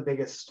wasn't the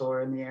biggest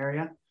store in the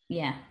area.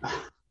 Yeah.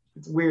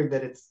 It's weird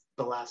that it's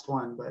the last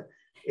one, but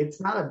it's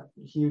not a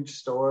huge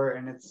store,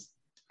 and it's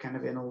kind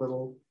of in a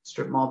little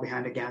strip mall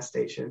behind a gas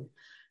station.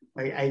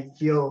 Like, I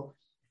feel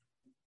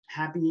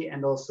happy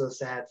and also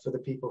sad for the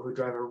people who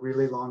drive a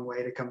really long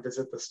way to come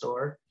visit the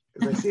store.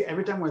 Because I see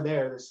every time we're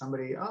there, there's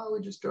somebody, we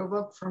just drove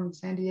up from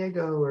San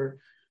Diego or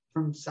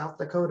from South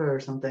Dakota or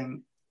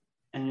something.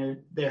 And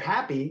they're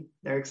happy,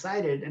 they're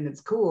excited, and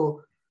it's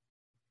cool.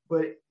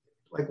 But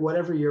like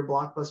whatever your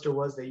Blockbuster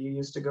was that you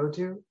used to go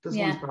to, this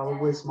one's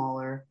probably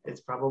smaller.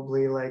 It's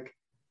probably like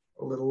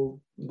a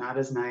little not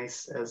as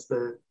nice as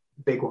the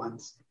big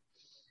ones.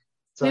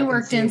 So we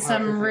worked in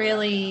some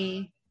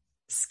really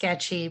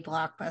sketchy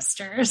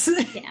Blockbusters.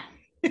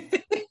 Yeah.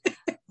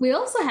 We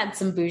also had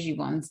some bougie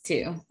ones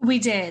too. We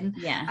did.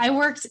 Yeah. I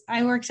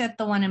worked at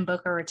the one in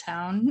Boca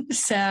Raton.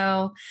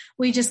 So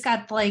we just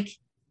got like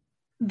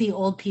the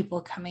old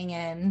people coming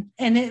in,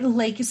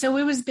 and so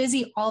it was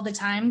busy all the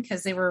time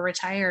because they were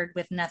retired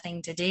with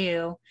nothing to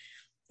do.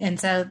 And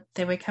so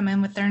they would come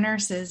in with their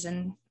nurses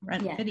and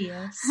rent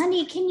videos.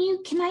 Honey,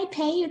 can I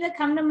pay you to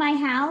come to my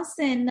house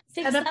and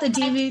fix up the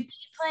DVD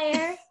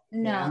player?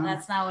 No,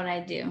 that's not what I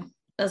do.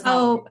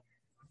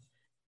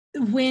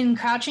 When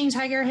Crouching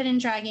Tiger, Hidden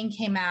Dragon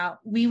came out,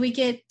 we would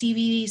get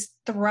DVDs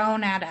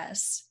thrown at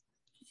us.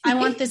 I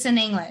want this in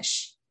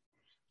English.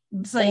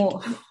 It's like,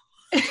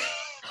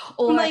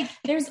 or like,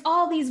 there's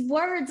all these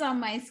words on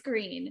my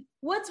screen.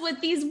 What's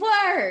with these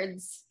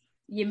words?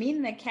 You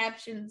mean the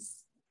captions?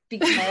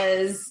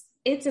 Because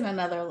it's in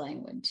another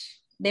language.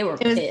 They were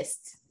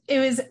pissed.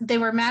 They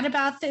were mad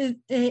about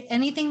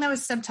anything that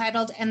was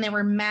subtitled, and they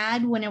were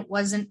mad when it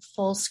wasn't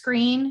full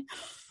screen.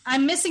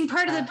 I'm missing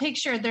part of the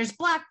picture. There's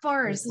black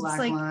bars. Black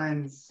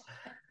lines.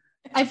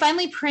 I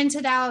finally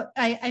printed out.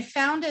 I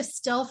found a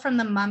still from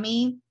The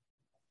Mummy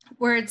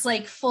where it's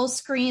like full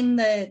screen.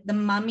 The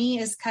mummy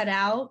is cut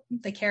out,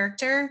 the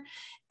character,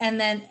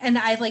 and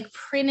I like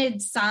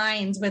printed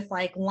signs with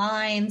like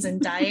lines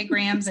and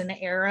diagrams and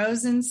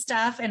arrows and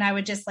stuff. And I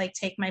would just like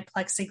take my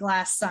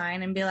plexiglass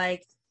sign and be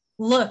like,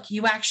 "Look,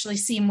 you actually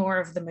see more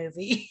of the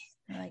movie."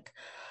 Like,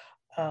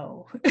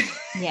 oh,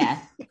 yeah,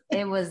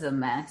 it was a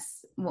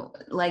mess.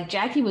 Like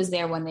Jackie was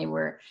there when they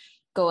were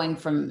going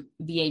from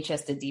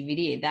VHS to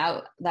DVD.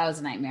 That was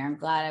a nightmare. I'm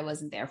glad I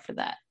wasn't there for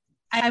that.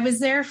 I was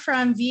there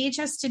from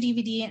VHS to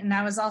DVD, and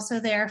I was also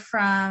there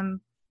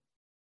from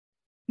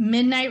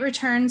midnight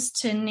returns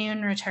to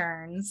noon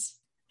returns.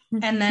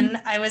 And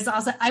then I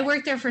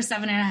worked there for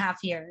 7.5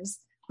 years.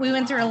 We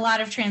went through a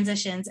lot of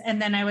transitions.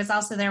 And then I was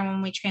also there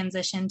when we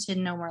transitioned to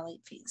no more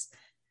late fees.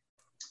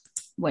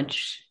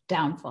 Which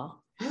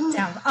downfall.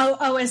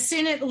 Oh, as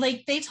soon as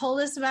like they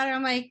told us about it,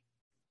 I'm like,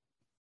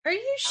 are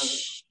you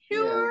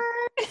sure?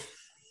 Yeah.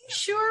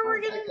 Sure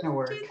we're gonna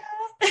work. Do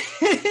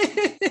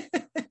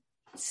that?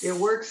 It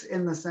works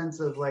in the sense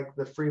of like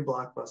the free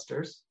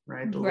blockbusters,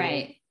 right?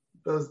 Right.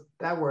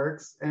 That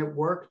works. And it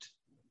worked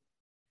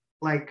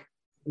like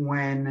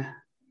when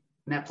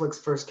Netflix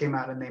first came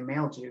out and they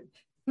mailed you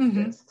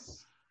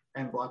discs,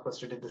 and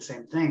Blockbuster did the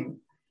same thing.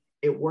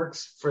 It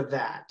works for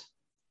that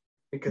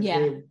because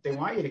they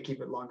want you to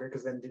keep it longer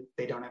because then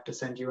they don't have to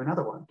send you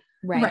another one.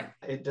 Right.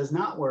 It does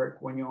not work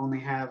when you only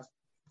have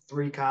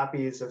 3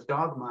 copies of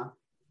Dogma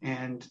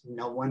and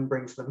no one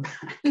brings them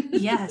back.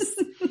 Yes.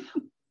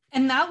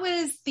 And that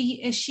was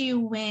the issue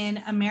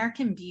when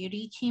American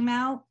Beauty came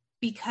out,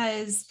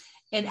 because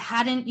it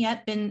hadn't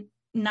yet been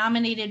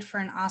nominated for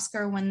an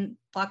Oscar when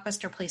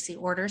Blockbuster placed the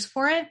orders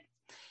for it.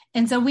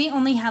 And so we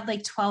only had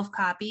like 12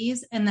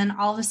 copies. And then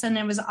all of a sudden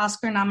it was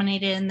Oscar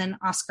nominated and then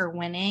Oscar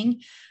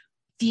winning.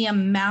 The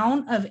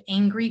amount of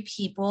angry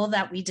people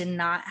that we did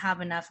not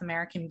have enough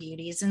American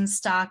Beauties in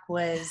stock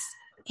was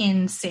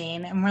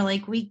insane. And we're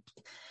like,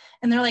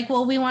 and they're like,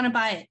 well, we want to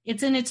buy it.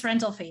 It's in its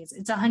rental phase.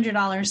 It's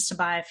 $100 to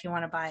buy if you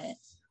want to buy it.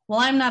 Well,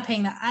 I'm not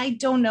paying that. I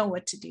don't know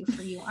what to do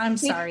for you. I'm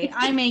sorry.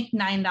 I make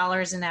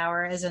 $9 an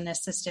hour as an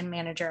assistant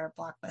manager at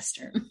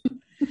Blockbuster.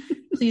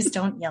 Please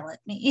don't yell at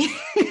me.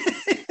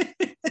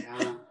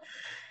 Yeah.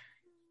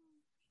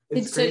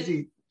 It's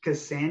crazy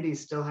because Sandy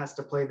still has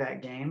to play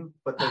that game,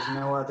 but there's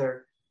no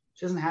other.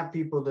 She doesn't have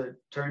people to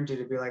turn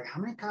to be like, how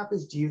many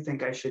copies do you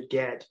think I should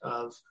get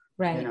of,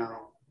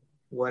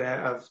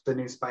 of the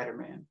new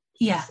Spider-Man?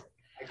 Yeah.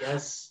 I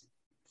guess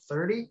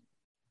 30,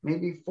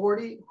 maybe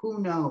 40, who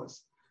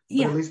knows?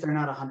 But at least they're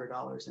not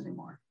 $100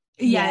 anymore.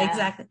 Yeah,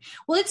 exactly.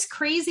 Well, it's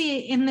crazy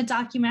in the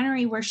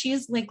documentary where she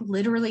is like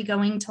literally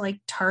going to like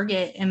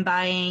Target and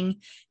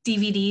buying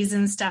DVDs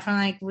and stuff. And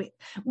like,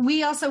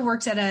 we also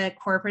worked at a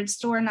corporate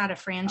store, not a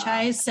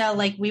franchise. So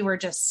like we were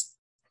just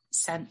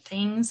sent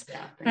things.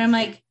 Yeah, and I'm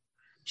like,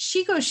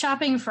 she goes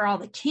shopping for all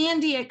the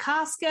candy at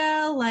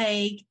Costco.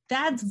 Like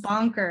that's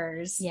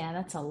bonkers. Yeah,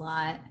 that's a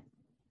lot.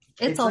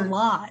 It's a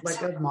lot.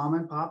 Like a mom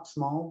and pop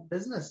small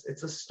business.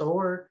 It's a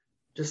store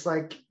just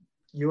like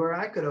you or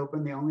I could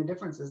open. The only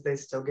difference is they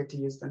still get to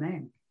use the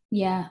name.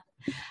 Yeah.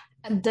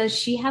 Does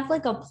she have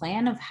like a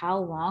plan of how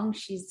long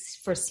she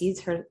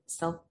foresees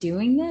herself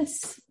doing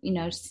this? You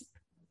know,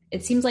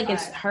 it seems like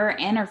it's her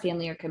and her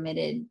family are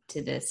committed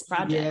to this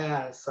project.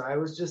 Yeah. So I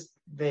was just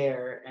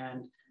there,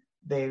 and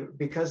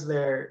because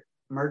their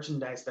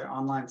merchandise, their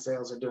online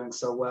sales are doing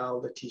so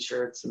well, the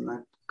t-shirts and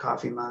the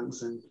coffee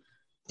mugs and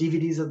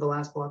DVDs of the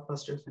last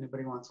Blockbuster, if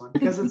anybody wants one,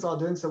 because it's all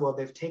doing so well,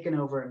 they've taken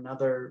over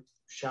another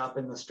shop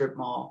in the strip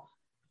mall,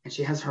 and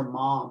she has her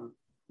mom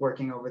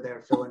working over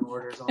there filling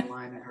orders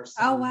online, and her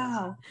son. Oh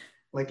wow.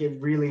 Like it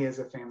really is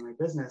a family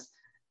business.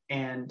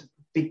 And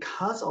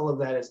because all of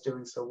that is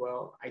doing so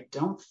well, I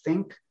don't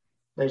think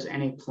there's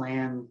any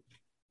plan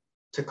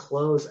to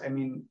close. I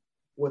mean,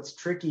 what's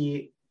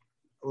tricky,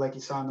 like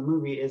you saw in the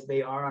movie, is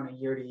they are on a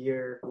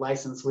year-to-year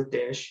license with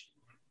Dish.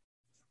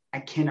 I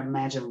can't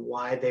imagine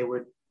why they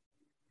would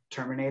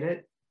terminate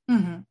it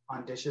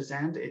on Dish's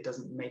end. It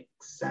doesn't make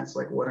sense.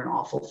 Like, what an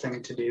awful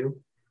thing to do.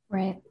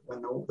 Right.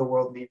 When the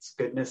world needs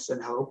goodness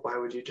and hope, why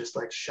would you just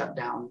like shut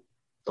down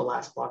the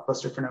last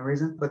Blockbuster for no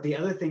reason? But the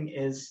other thing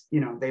is,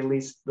 they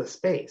lease the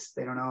space.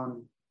 They don't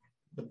own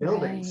the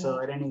building. Right. So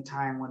at any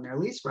time when their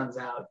lease runs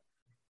out,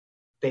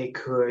 they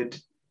could,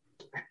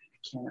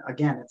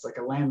 again, it's like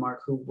a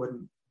landmark.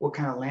 What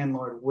kind of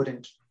landlord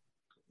wouldn't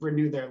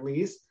renew their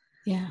lease?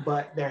 Yeah.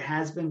 But there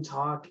has been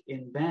talk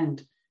in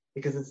Bend,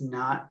 because it's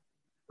not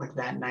like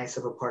that nice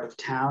of a part of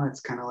town.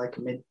 It's kind of like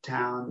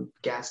midtown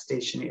gas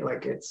station,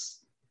 like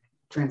it's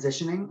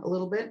transitioning a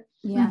little bit.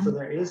 Yeah. So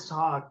there is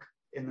talk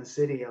in the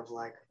city of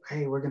like,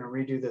 hey, we're going to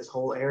redo this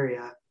whole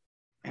area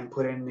and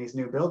put in these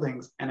new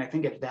buildings. And I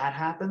think if that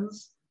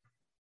happens,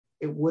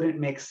 it wouldn't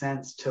make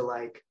sense to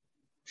like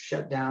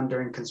shut down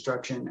during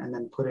construction and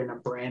then put in a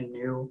brand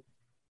new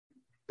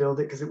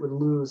building, because it would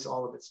lose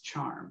all of its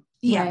charm.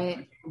 Yeah. Right.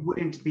 It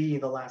wouldn't be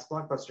the last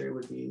Blockbuster. It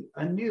would be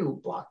a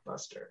new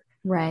Blockbuster.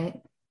 Right.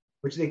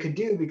 Which they could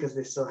do because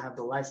they still have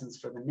the license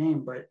for the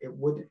name, but it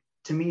would,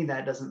 to me,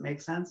 that doesn't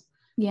make sense.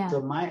 Yeah.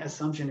 So my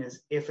assumption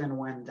is if and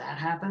when that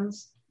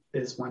happens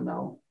is when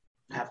they'll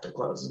have to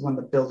close, is when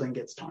the building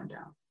gets torn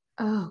down.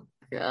 Oh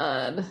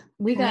God.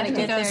 We got to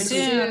get there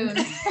soon.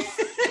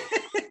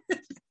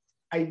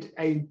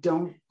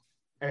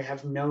 I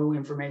have no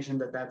information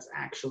that that's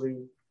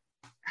actually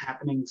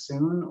happening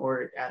soon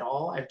or at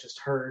all. I've just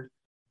heard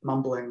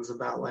mumblings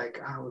about like,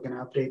 we're going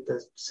to update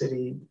the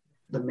city,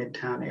 the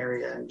Midtown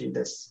area, and do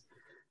this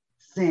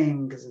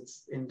thing because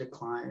it's in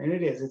decline. And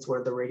it's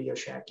where the Radio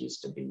Shack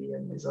used to be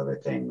and these other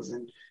things.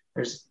 And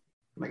there's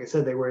like I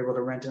said, they were able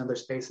to rent another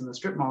space in the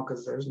strip mall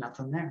because there's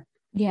nothing there.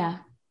 Yeah.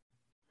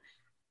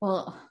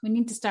 Well, we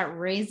need to start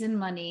raising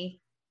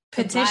money,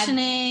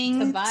 petitioning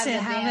to buy the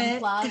have damn it.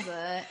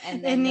 plaza,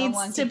 and then no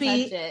one can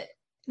touch it.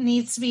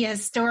 Needs to be a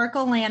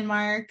historical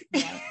landmark.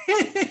 Yeah.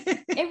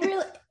 It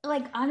really,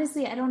 like,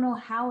 honestly, I don't know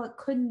how it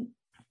couldn't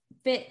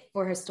fit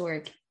for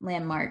historic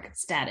landmark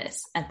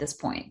status at this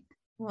point.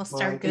 We'll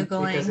start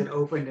Googling. Because it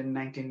opened in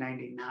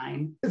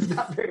 1999. It's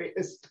not very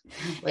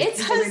like, it's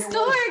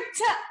historic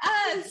to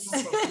us.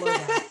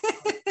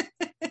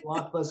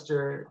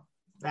 Blockbuster,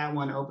 that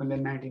one opened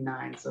in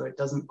 99, so it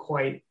doesn't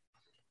quite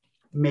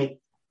make,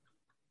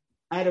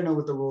 I don't know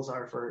what the rules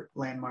are for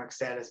landmark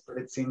status, but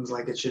it seems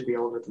like it should be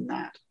older than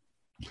that.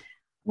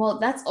 Well,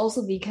 that's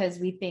also because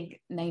we think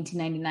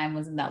 1999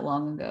 wasn't that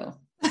long ago.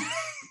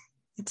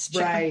 It's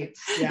true. Right.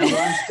 Yeah. Well,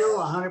 I'm still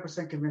 100%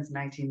 convinced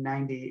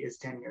 1990 is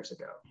 10 years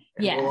ago.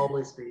 It will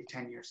always be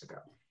 10 years ago.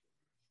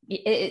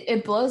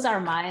 It blows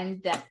our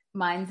minds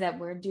that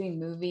we're doing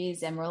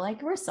movies and we're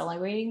like, we're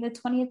celebrating the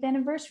 20th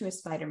anniversary of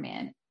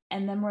Spider-Man.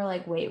 And then we're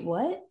like, wait,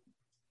 what?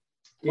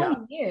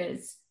 20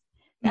 years.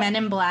 Men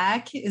in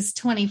Black is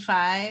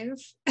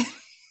 25.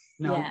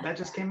 No, that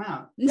just came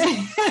out.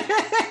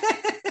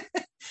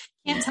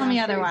 Can't tell me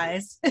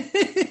otherwise.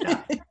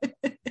 Yeah.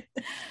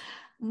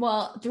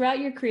 Well, throughout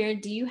your career,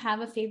 do you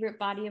have a favorite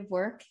body of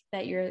work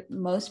that you're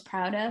most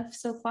proud of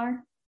so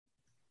far?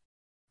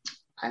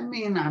 I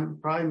mean, I'm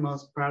probably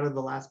most proud of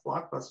the last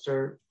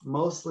Blockbuster,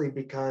 mostly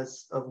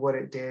because of what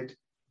it did,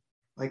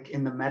 like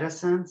in the meta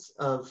sense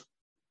of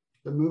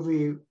the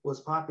movie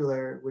was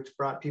popular, which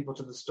brought people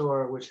to the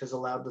store, which has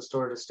allowed the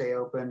store to stay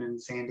open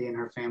and Sandy and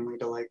her family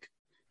to like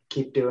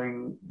keep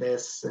doing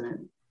this. And it,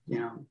 you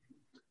know,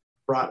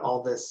 brought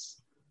all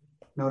this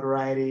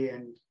notoriety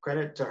and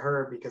credit to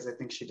her because I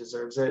think she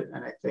deserves it.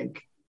 And I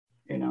think,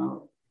 you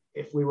know,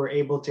 if we were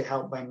able to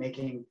help by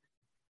making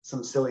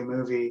some silly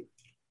movie,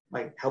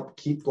 like help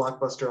keep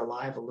Blockbuster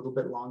alive a little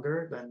bit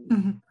longer,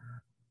 then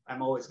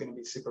I'm always going to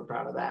be super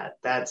proud of that.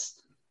 That's,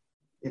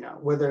 you know,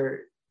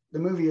 whether the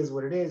movie is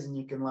what it is and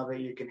you can love it,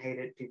 you can hate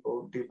it,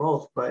 people do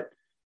both. But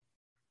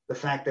the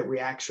fact that we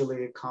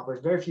actually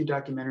accomplished, very few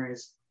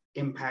documentaries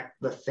impact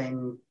the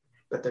thing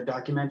that they're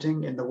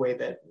documenting in the way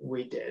that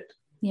we did.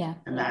 Yeah.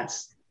 And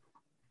that's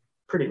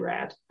pretty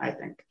rad, I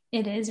think.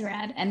 It is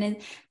rad.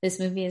 And this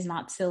movie is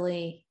not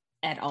silly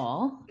at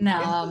all.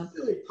 No. It's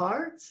silly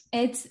parts.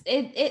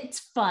 It's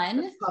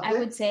fun. I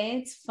would say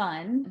it's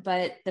fun.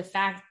 But the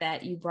fact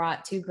that you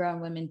brought two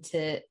grown women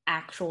to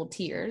actual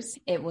tears,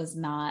 it was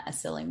not a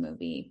silly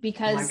movie.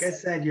 Because like I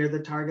said, you're the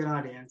target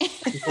audience.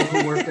 People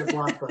who worked at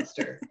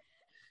Blockbuster.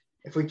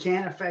 If we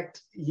can't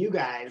affect you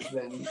guys,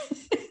 then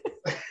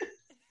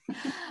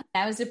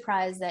I was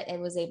surprised that it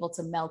was able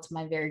to melt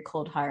my very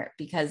cold heart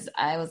because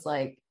I was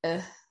like,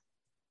 ugh,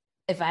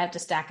 if I have to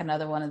stack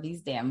another one of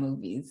these damn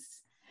movies.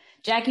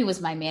 Jackie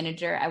was my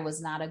manager. I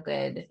was not a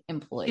good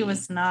employee. He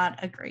was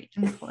not a great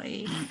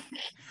employee.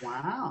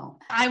 Wow.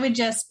 I would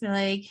just be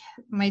like,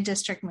 my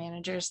district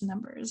manager's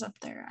number is up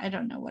there. I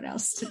don't know what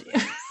else to do.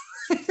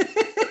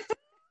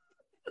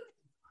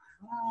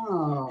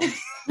 Oh.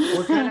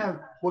 What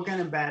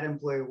kind of bad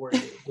employee were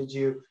you? Did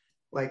you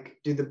like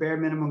do the bare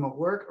minimum of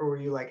work or were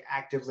you like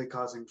actively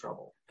causing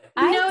trouble?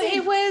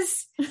 It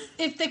was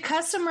if the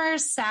customer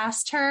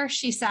sassed her,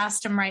 she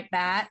sassed him right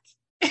back.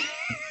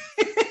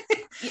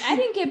 I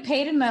didn't get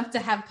paid enough to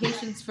have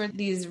patience for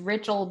these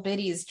rich old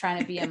biddies trying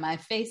to be in my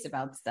face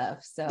about stuff.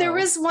 So there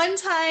was one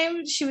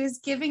time she was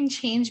giving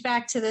change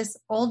back to this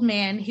old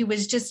man who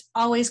was just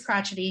always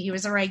crotchety. He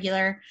was a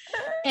regular.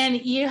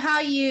 And you know how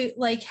you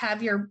like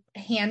have your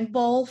hand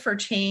bowl for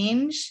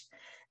change?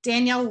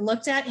 Danielle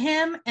looked at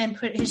him and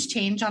put his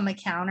change on the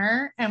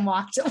counter and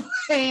walked away.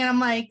 And I'm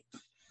like,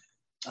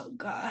 oh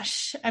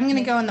gosh, I'm going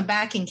to go in the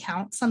back and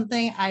count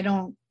something. I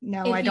don't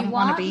know. I don't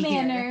want to be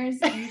manners,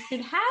 here. You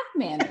should have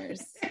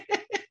manners.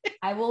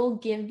 I will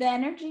give the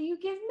energy you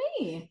give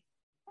me.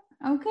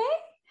 Okay.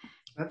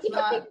 That's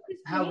not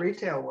how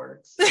retail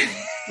works.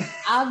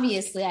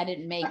 Obviously, I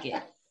didn't make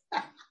it.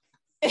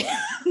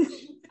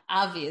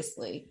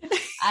 Obviously.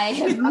 I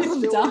have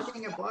moved on.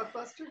 Working at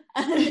Blockbuster?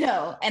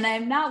 No, and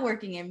I'm not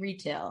working in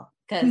retail.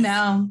 Because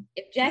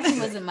if Jackie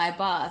wasn't my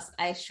boss,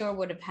 I sure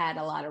would have had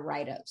a lot of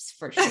write-ups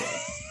for sure.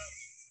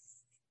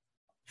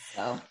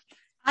 So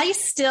I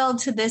still,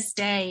 to this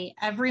day,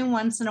 every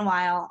once in a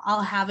while,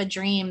 I'll have a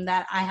dream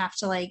that I have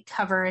to like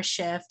cover a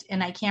shift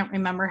and I can't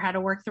remember how to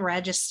work the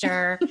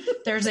register.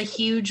 There's a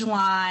huge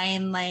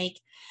line. Like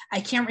I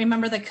can't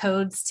remember the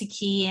codes to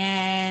key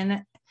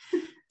in.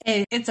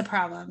 It's a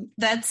problem.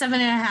 That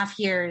 7.5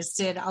 years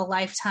did a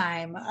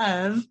lifetime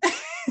of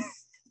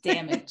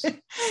damage.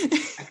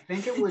 I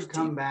think it would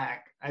come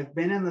back. I've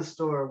been in the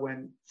store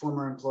when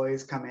former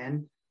employees come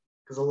in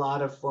because a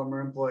lot of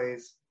former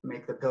employees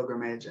make the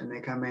pilgrimage and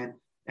they come in.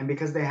 And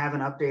because they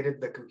haven't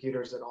updated the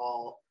computers at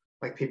all,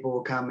 like people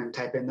will come and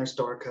type in their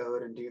store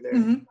code and do their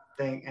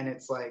thing. And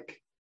it's like,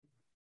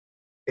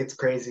 it's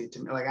crazy to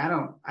me. Like,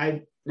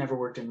 I never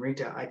worked in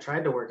retail. I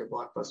tried to work at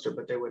Blockbuster,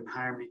 but they wouldn't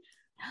hire me.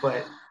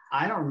 But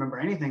I don't remember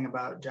anything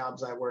about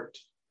jobs I worked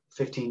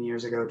 15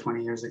 years ago,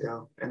 20 years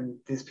ago. And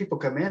these people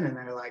come in and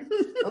they're like,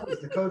 oh, is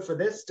the code for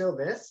this still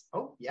this?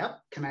 Oh, yep.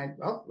 Can I,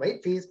 oh,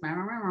 late fees.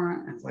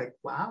 And it's like,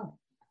 wow.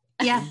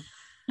 Yeah.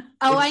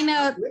 Oh, I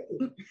know.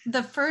 Tricky.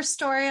 The first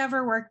store I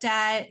ever worked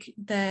at,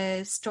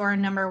 the store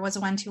number was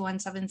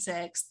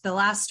 12176. The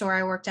last store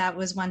I worked at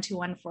was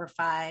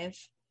 12145.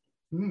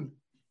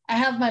 I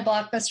have my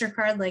Blockbuster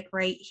card like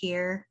right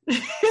here.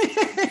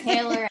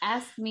 Taylor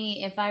asked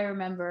me if I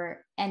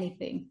remember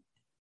anything.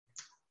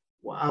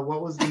 Wow,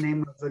 what was the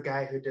name of the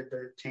guy who did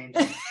the change?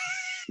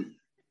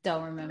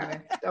 Don't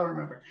remember. Don't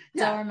remember.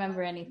 Don't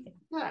remember anything.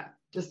 Yeah,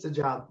 just a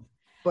job.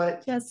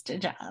 But just a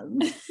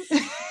job.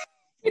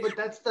 But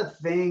that's the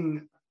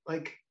thing.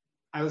 Like,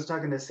 I was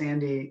talking to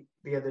Sandy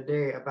the other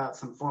day about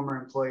some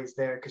former employees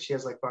there because she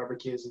has like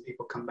barbecues and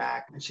people come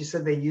back. And she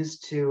said they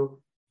used to,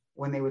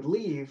 when they would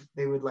leave,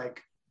 they would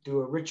like do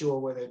a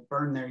ritual where they'd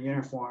burn their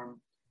uniform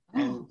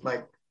and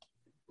like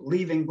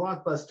leaving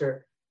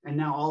Blockbuster. And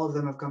now all of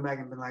them have come back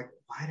and been like,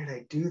 why did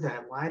I do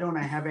that? Why don't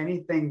I have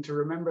anything to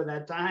remember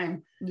that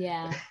time?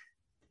 Yeah.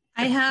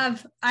 I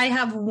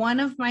have one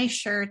of my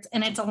shirts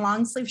and it's a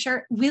long sleeve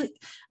shirt.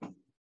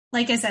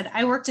 Like I said,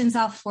 I worked in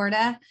South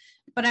Florida,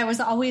 but I was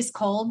always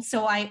cold.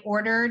 So I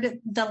ordered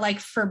the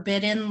like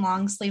forbidden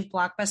long sleeve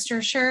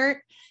Blockbuster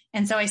shirt.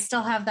 And so I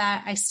still have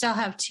that. I still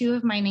have 2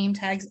 of my name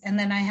tags. And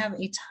then I have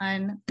a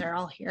ton, they're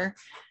all here,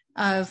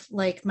 of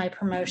like my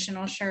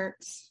promotional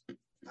shirts.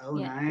 Oh,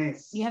 yeah.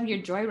 Nice. You have your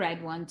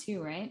Joyride one too,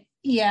 right?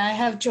 Yeah, I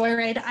have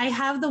Joyride. I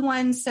have the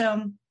one.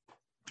 So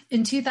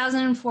in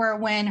 2004,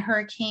 when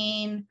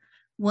Hurricane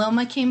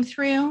Wilma came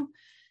through,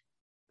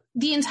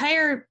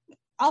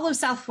 all of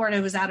South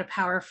Florida was out of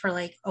power for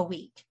like a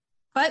week.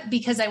 But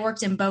because I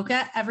worked in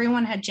Boca,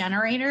 everyone had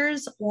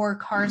generators or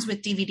cars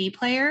with DVD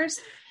players.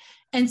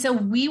 And so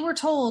we were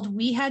told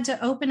we had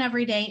to open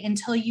every day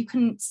until you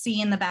couldn't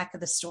see in the back of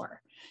the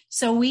store.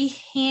 So we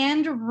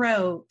hand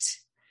wrote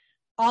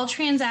all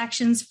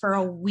transactions for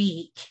a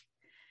week.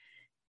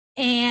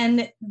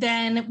 And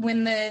then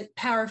when the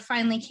power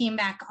finally came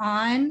back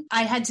on,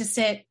 I had to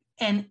sit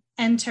and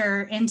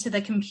enter into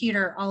the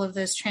computer all of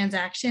those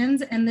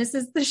transactions. And this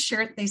is the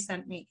shirt they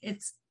sent me.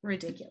 It's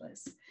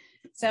ridiculous.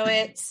 So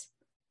it's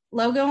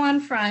logo on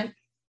front,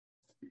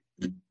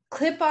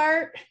 clip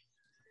art.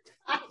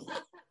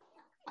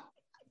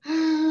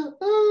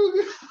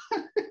 Oh,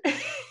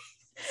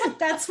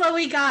 That's what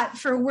we got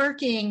for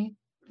working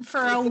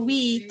for a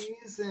week.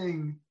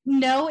 Amazing.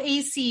 No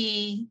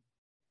AC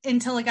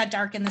until it got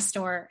dark in the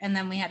store. And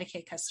then we had to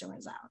kick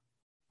customers out.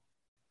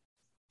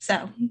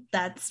 So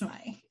that's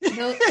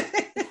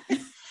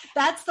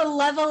that's the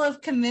level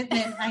of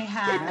commitment I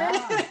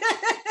have.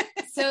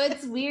 So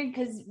it's weird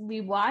because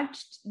we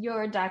watched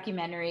your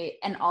documentary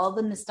and all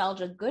the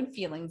nostalgia good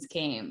feelings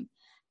came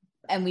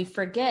and we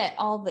forget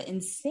all the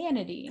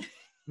insanity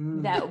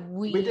that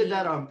we did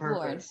that on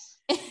purpose.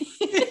 We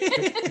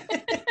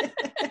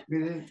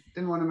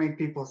didn't want to make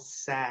people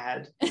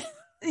sad.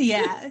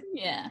 Yeah.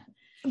 Yeah.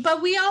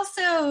 But we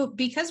also,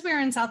 because we were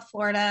in South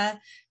Florida,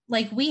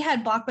 like we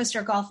had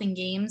Blockbuster golfing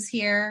games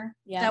here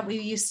that we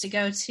used to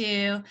go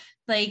to.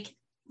 Like,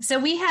 so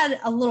we had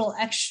a little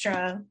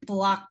extra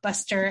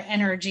Blockbuster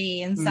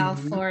energy in South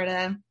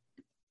Florida.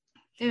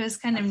 It was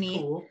kind of neat.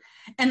 Cool.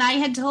 And I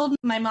had told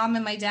my mom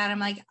and my dad, I'm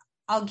like,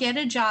 I'll get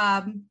a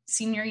job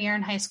senior year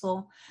in high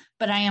school,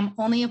 but I am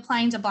only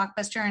applying to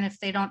Blockbuster. And if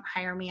they don't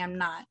hire me, I'm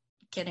not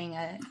getting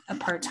a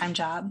part-time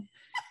job.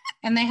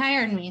 And they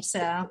hired me.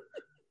 So.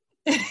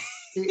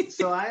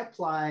 So I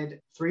applied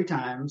 3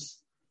 times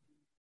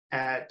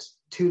at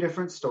 2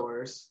 different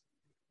stores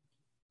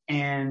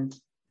and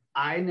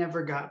I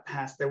never got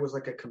past, there was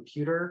like a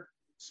computer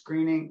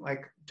screening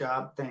like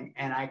job thing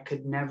and I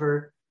could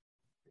never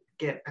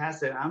get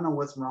past it. I don't know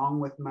what's wrong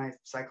with my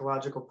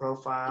psychological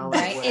profile.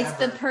 Right. It's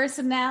the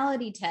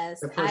personality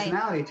test. The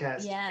personality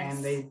test. Yes.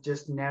 And they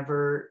just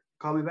never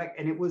called me back.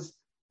 And it was,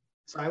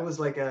 so I was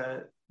like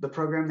the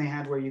program they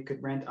had where you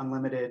could rent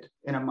unlimited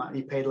in a month.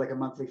 You paid like a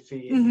monthly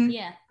fee. And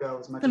Yeah. Go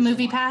as much the as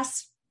movie you want.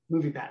 pass.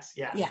 Movie pass.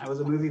 Yeah. I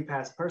was a movie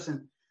pass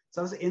person.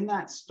 So I was in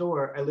that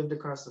store. I lived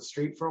across the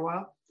street for a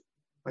while.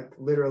 Like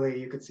literally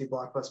you could see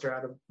Blockbuster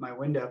out of my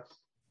window.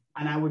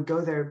 And I would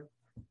go there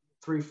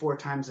 3-4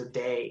 times a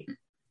day.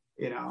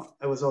 You know,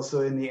 it was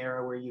also in the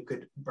era where you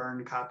could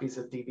burn copies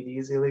of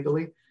DVDs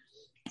illegally.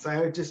 So I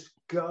would just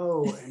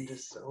go and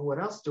just, what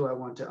else do I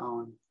want to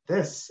own?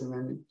 This. And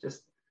then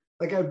just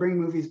like I would bring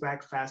movies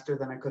back faster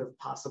than I could have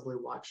possibly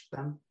watched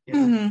them. You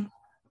know?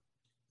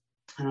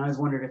 And I always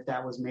wondered if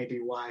that was maybe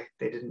why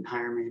they didn't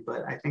hire me.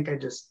 But I think I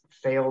just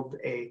failed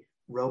a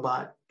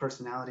robot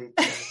personality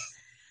test.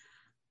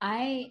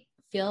 I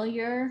feel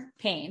your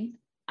pain.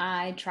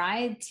 I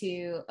tried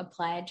to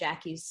apply at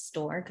Jackie's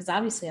store because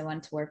obviously I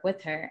wanted to work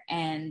with her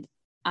and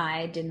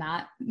I did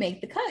not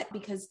make the cut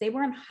because they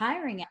weren't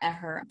hiring at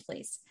her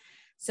place.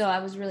 So I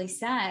was really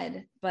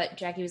sad, but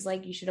Jackie was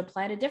like, you should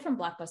apply to a different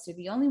Blockbuster.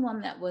 The only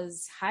one that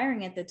was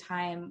hiring at the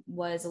time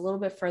was a little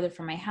bit further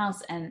from my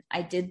house. And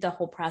I did the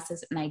whole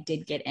process and I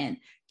did get in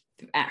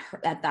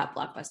at that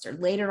Blockbuster.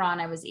 Later on,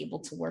 I was able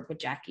to work with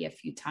Jackie a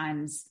few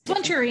times.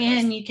 Once you're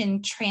in, you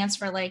can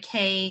transfer, like,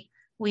 hey,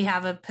 we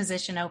have a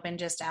position open,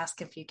 just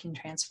ask if you can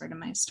transfer to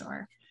my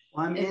store.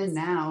 Well, I'm in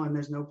now and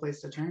there's no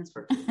place to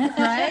transfer.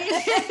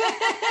 Right?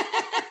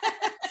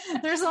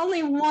 There's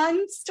only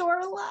one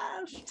store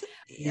left.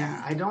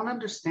 Yeah, I don't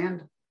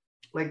understand.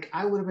 Like,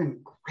 I would have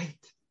been great.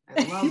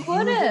 I love You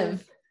would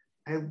have.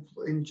 I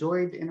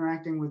enjoyed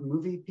interacting with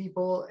movie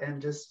people,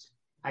 and just,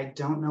 I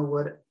don't know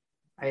what,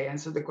 I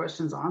answered the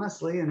questions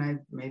honestly,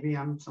 and maybe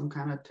I'm some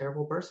kind of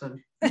terrible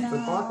person. No. The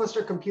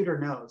Blockbuster computer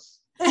knows.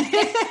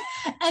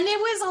 And it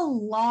was a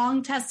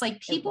long test.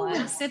 Like, people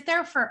would sit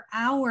there for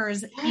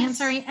hours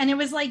answering, and it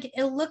was like,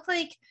 it looked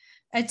like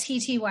a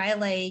TTY.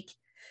 Like,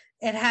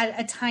 it had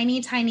a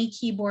tiny, tiny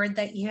keyboard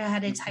that you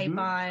had to type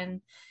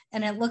on,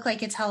 and it looked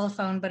like a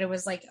telephone, but it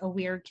was like a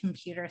weird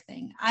computer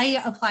thing.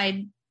 I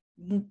applied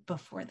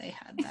before they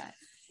had that.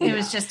 It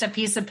was just a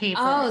piece of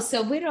paper. Oh,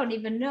 so we don't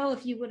even know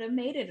if you would have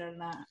made it or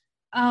not.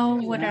 Oh,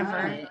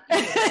 whatever.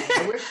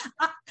 I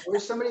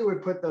wish somebody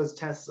would put those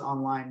tests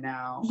online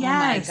now.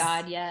 Yes. Oh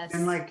my God, yes.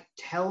 And like,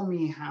 tell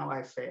me how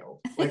I failed.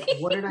 Like,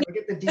 what did I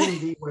get the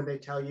D&D where they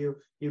tell you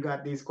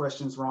got these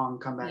questions wrong,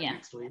 come back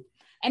next week?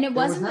 And there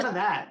was none of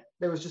that.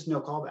 There was just no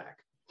callback.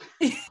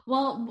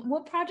 Well,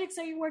 what projects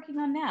are you working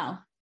on now?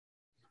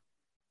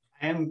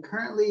 I am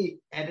currently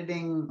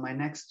editing my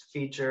next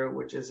feature,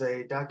 which is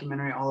a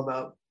documentary all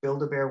about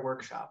Build-A-Bear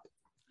Workshop.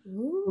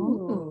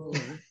 Ooh.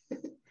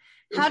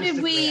 How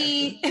did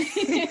we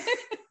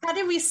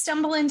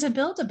stumble into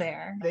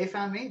Build-A-Bear? They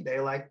found me.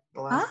 They liked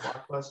the last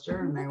Blockbuster,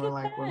 and they were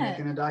like, we're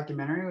making a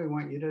documentary. We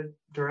want you to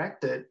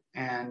direct it.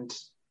 And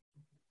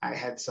I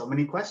had so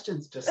many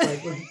questions, just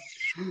like with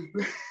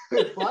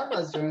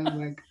Blockbuster. And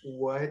I'm like,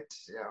 what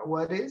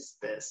is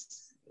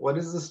this? What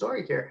is the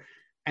story here?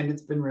 And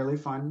it's been really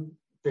fun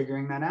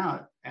figuring that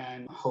out,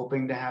 and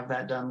hoping to have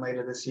that done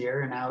later this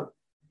year and out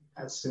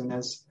as soon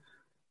as,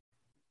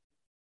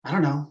 I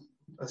don't know,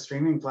 a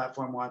streaming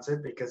platform wants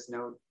it, because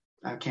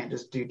I can't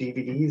just do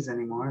DVDs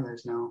anymore.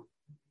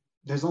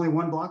 There's only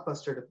one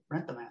Blockbuster to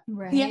rent them at.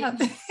 Right. Yeah.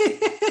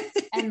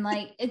 And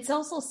like, it's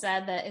also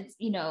sad that it's,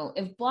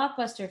 if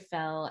Blockbuster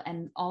fell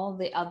and all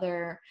the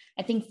other,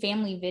 I think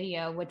Family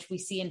Video, which we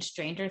see in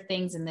Stranger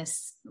Things in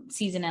this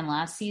season and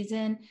last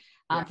season,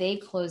 they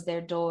closed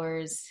their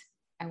doors.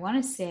 I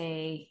want to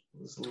say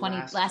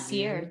last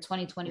year,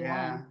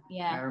 2021.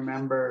 Yeah. I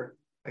remember,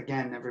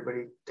 again,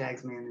 everybody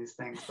tags me in these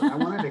things, but I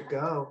wanted to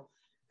go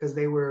because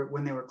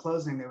when they were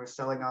closing, they were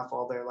selling off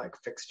all their like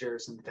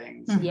fixtures and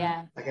things.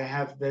 Yeah. Like, I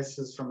have, this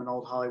is from an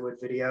old Hollywood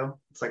video.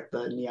 It's like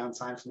the neon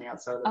sign from the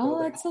outside of the building.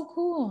 Oh, that's so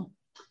cool.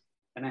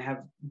 And I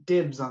have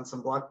dibs on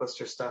some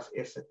Blockbuster stuff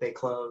if they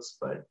close,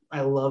 but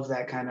I love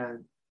that kind of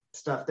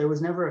stuff. There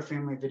was never a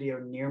Family Video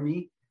near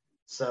me.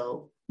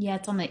 So yeah,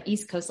 it's on the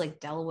East Coast, like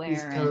Delaware.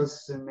 East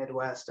Coast and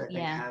Midwest, I think,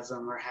 has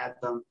them or had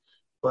them.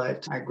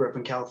 But I grew up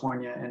in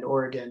California and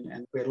Oregon,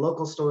 and we had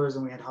local stores,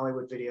 and we had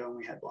Hollywood Video, and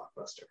we had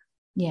Blockbuster.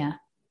 Yeah.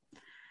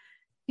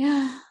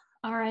 Yeah.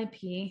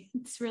 R.I.P.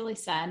 It's really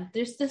sad.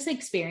 There's this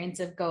experience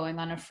of going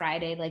on a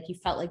Friday, like you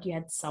felt like you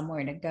had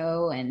somewhere to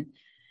go, and,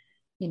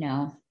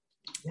 Yeah,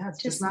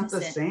 it's just not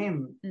the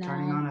same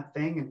turning on a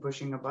thing and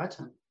pushing a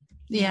button.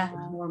 Yeah.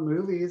 There's more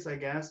movies, I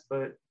guess,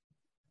 but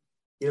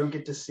you don't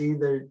get to see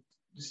the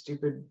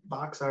stupid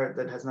box art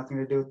that has nothing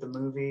to do with the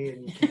movie,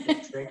 and you can't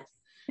get tricked.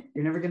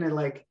 You're never gonna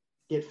like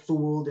get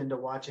fooled into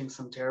watching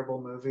some terrible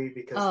movie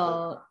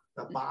because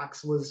the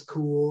box was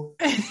cool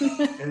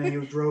and then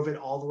you drove it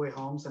all the way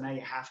home, so now you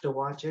have to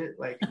watch it.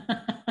 Like,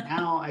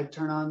 now I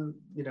turn on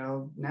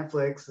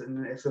Netflix,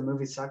 and if the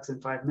movie sucks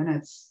in 5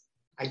 minutes,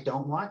 I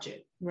don't watch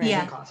it. Right.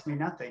 Yeah. It cost me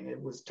nothing.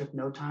 Took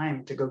no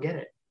time to go get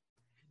it.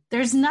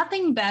 There's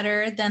nothing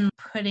better than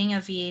putting a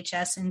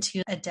VHS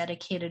into a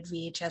dedicated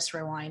VHS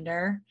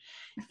rewinder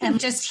and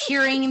just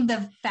hearing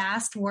the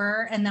fast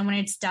whir. And then when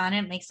it's done,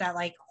 it makes that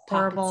like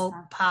horrible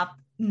pop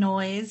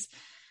noise.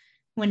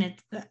 I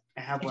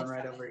have one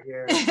right over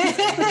here.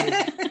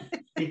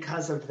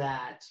 Because of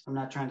that, I'm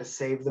not trying to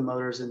save the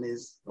motors in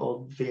these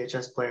old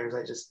VHS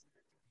players.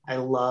 I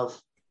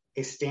love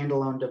a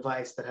standalone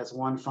device that has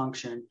one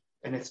function,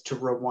 and it's to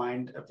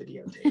rewind a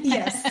videotape.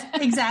 Yes,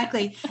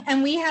 exactly.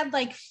 And we had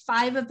like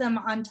 5 of them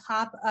on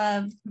top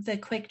of the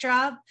Quick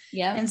Drop.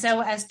 Yeah. And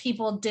so as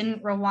people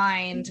didn't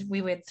rewind,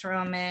 we would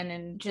throw them in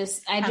and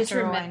I just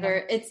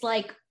remember it's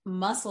like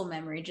muscle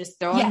memory, just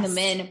throwing them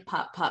in,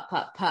 pop, pop,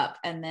 pop, pop,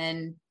 and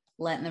then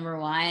letting them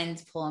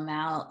rewind, pull them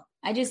out.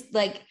 I just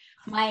like,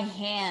 my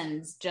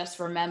hands just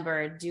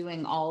remember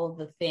doing all of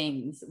the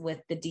things with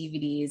the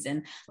DVDs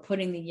and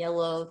putting the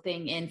yellow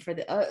thing in for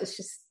it's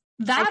just,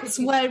 that's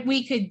what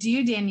we could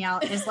do, Danielle,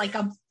 is like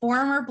a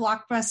former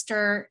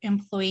Blockbuster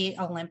employee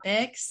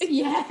Olympics.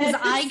 Yes. Because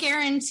I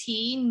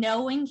guarantee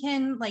no one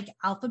can like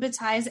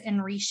alphabetize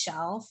and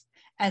reshelf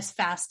as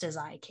fast as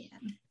I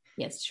can.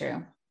 Yes,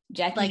 true.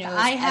 Jackie, like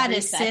I had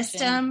a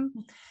system.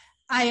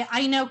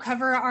 I know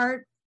cover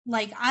art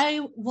Like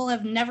I will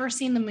have never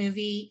seen the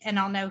movie and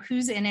I'll know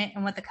who's in it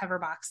and what the cover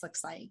box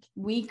looks like.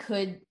 We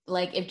could,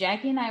 like, if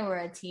Jackie and I were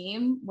a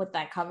team with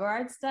that cover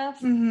art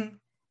stuff,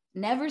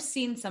 never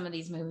seen some of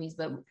these movies,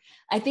 but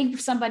I think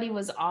somebody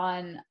was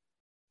on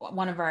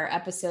one of our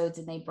episodes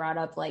and they brought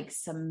up like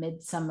some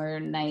Midsummer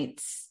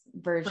Nights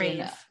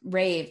version of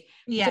Rave.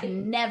 Yeah. I've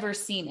never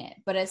seen it,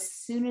 but as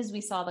soon as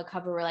we saw the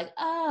cover, we're like,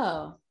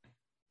 oh,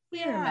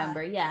 we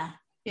remember. Yeah.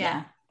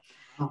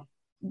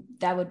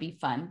 That would be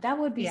fun. That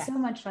would be so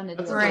much fun to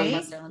do. Right.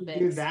 Olympics.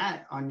 Do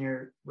that on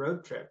your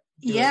road trip.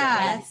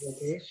 Yes.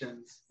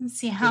 Locations.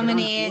 See how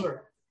many.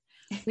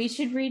 We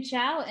should reach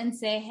out and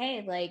say,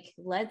 hey, like,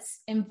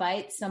 let's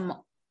invite some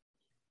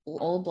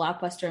old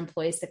Blockbuster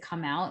employees to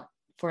come out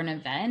for an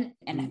event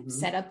and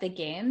set up the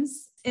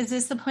games. Is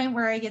this the point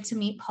where I get to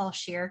meet Paul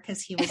Scheer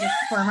because he was a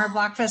former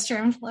Blockbuster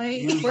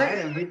employee?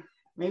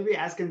 Maybe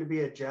ask him to be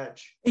a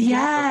judge.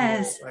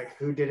 Yes. Like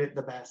who did it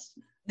the best.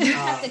 You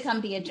have to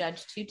come be a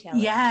judge too, Taylor.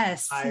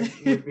 Yes. I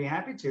would be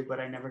happy to, but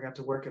I never got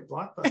to work at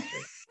Blockbuster.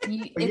 It's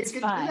you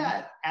could fun. do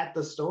that at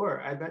the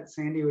store. I bet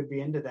Sandy would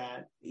be into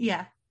that.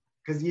 Yeah.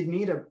 Because you'd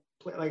need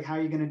like, how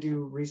are you going to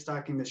do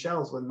restocking the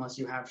shelves unless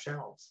you have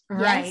shelves?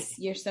 Right. Yes,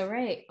 you're so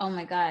right. Oh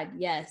my God.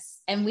 Yes.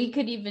 And we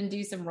could even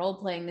do some role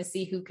playing to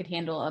see who could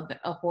handle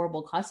a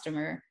horrible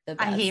customer the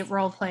best. I hate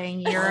role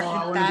playing.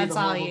 That's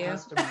all you.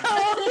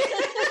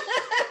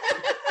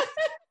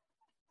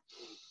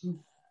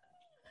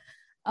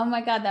 Oh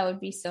my God, that would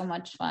be so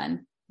much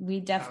fun.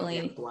 We definitely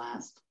that would be a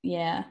blast.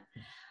 Yeah.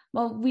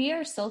 Well, we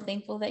are so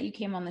thankful that you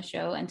came on the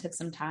show and took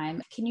some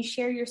time. Can you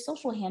share your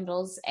social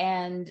handles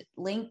and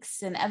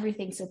links and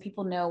everything so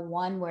people know,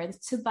 one, where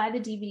to buy the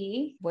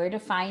DVD, where to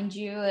find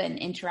you and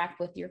interact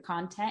with your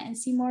content and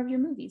see more of your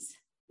movies?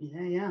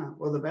 Yeah.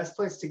 Well, the best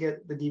place to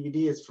get the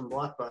DVD is from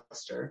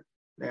Blockbuster.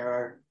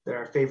 They're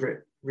our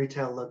favorite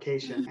retail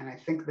location. And I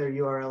think their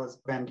URL is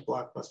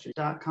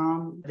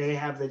bendblockbuster.com. They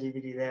have the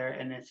DVD there.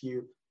 And if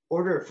you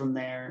order it from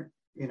there,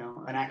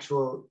 an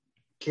actual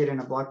kid in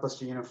a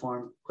Blockbuster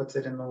uniform puts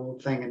it in the little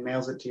thing and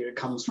mails it to you. It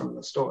comes from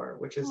the store,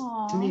 which is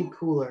to me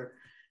cooler.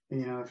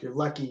 And, if you're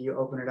lucky, you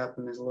open it up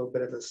and there's a little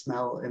bit of the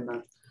smell in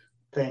the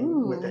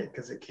thing with it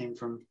because it came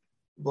from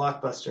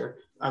Blockbuster.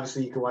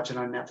 Obviously, you can watch it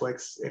on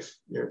Netflix if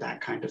you're that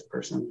kind of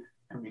person.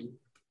 I mean,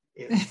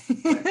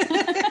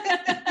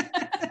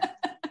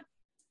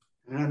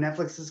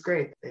 Netflix is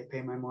great. They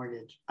pay my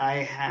mortgage. I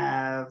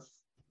have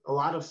a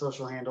lot of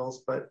social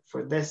handles, but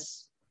for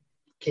this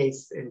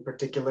case in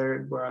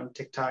particular, we're on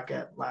TikTok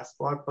at Last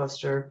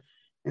Blockbuster,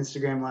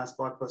 Instagram Last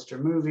Blockbuster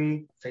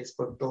Movie,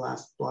 Facebook The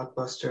Last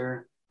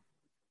Blockbuster.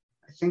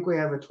 I think we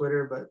have a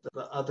Twitter, but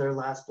the other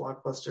Last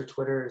Blockbuster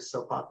Twitter is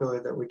so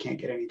popular that we can't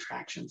get any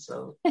traction.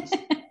 So just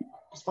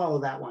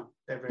follow that one.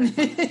 They're very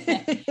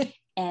fun.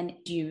 And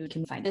you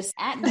can find us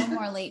at No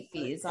More Late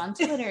Fees on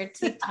Twitter,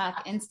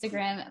 TikTok,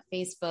 Instagram,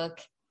 Facebook,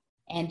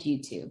 and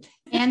YouTube.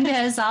 And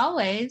as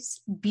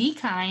always, be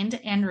kind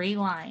and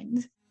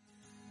rewind.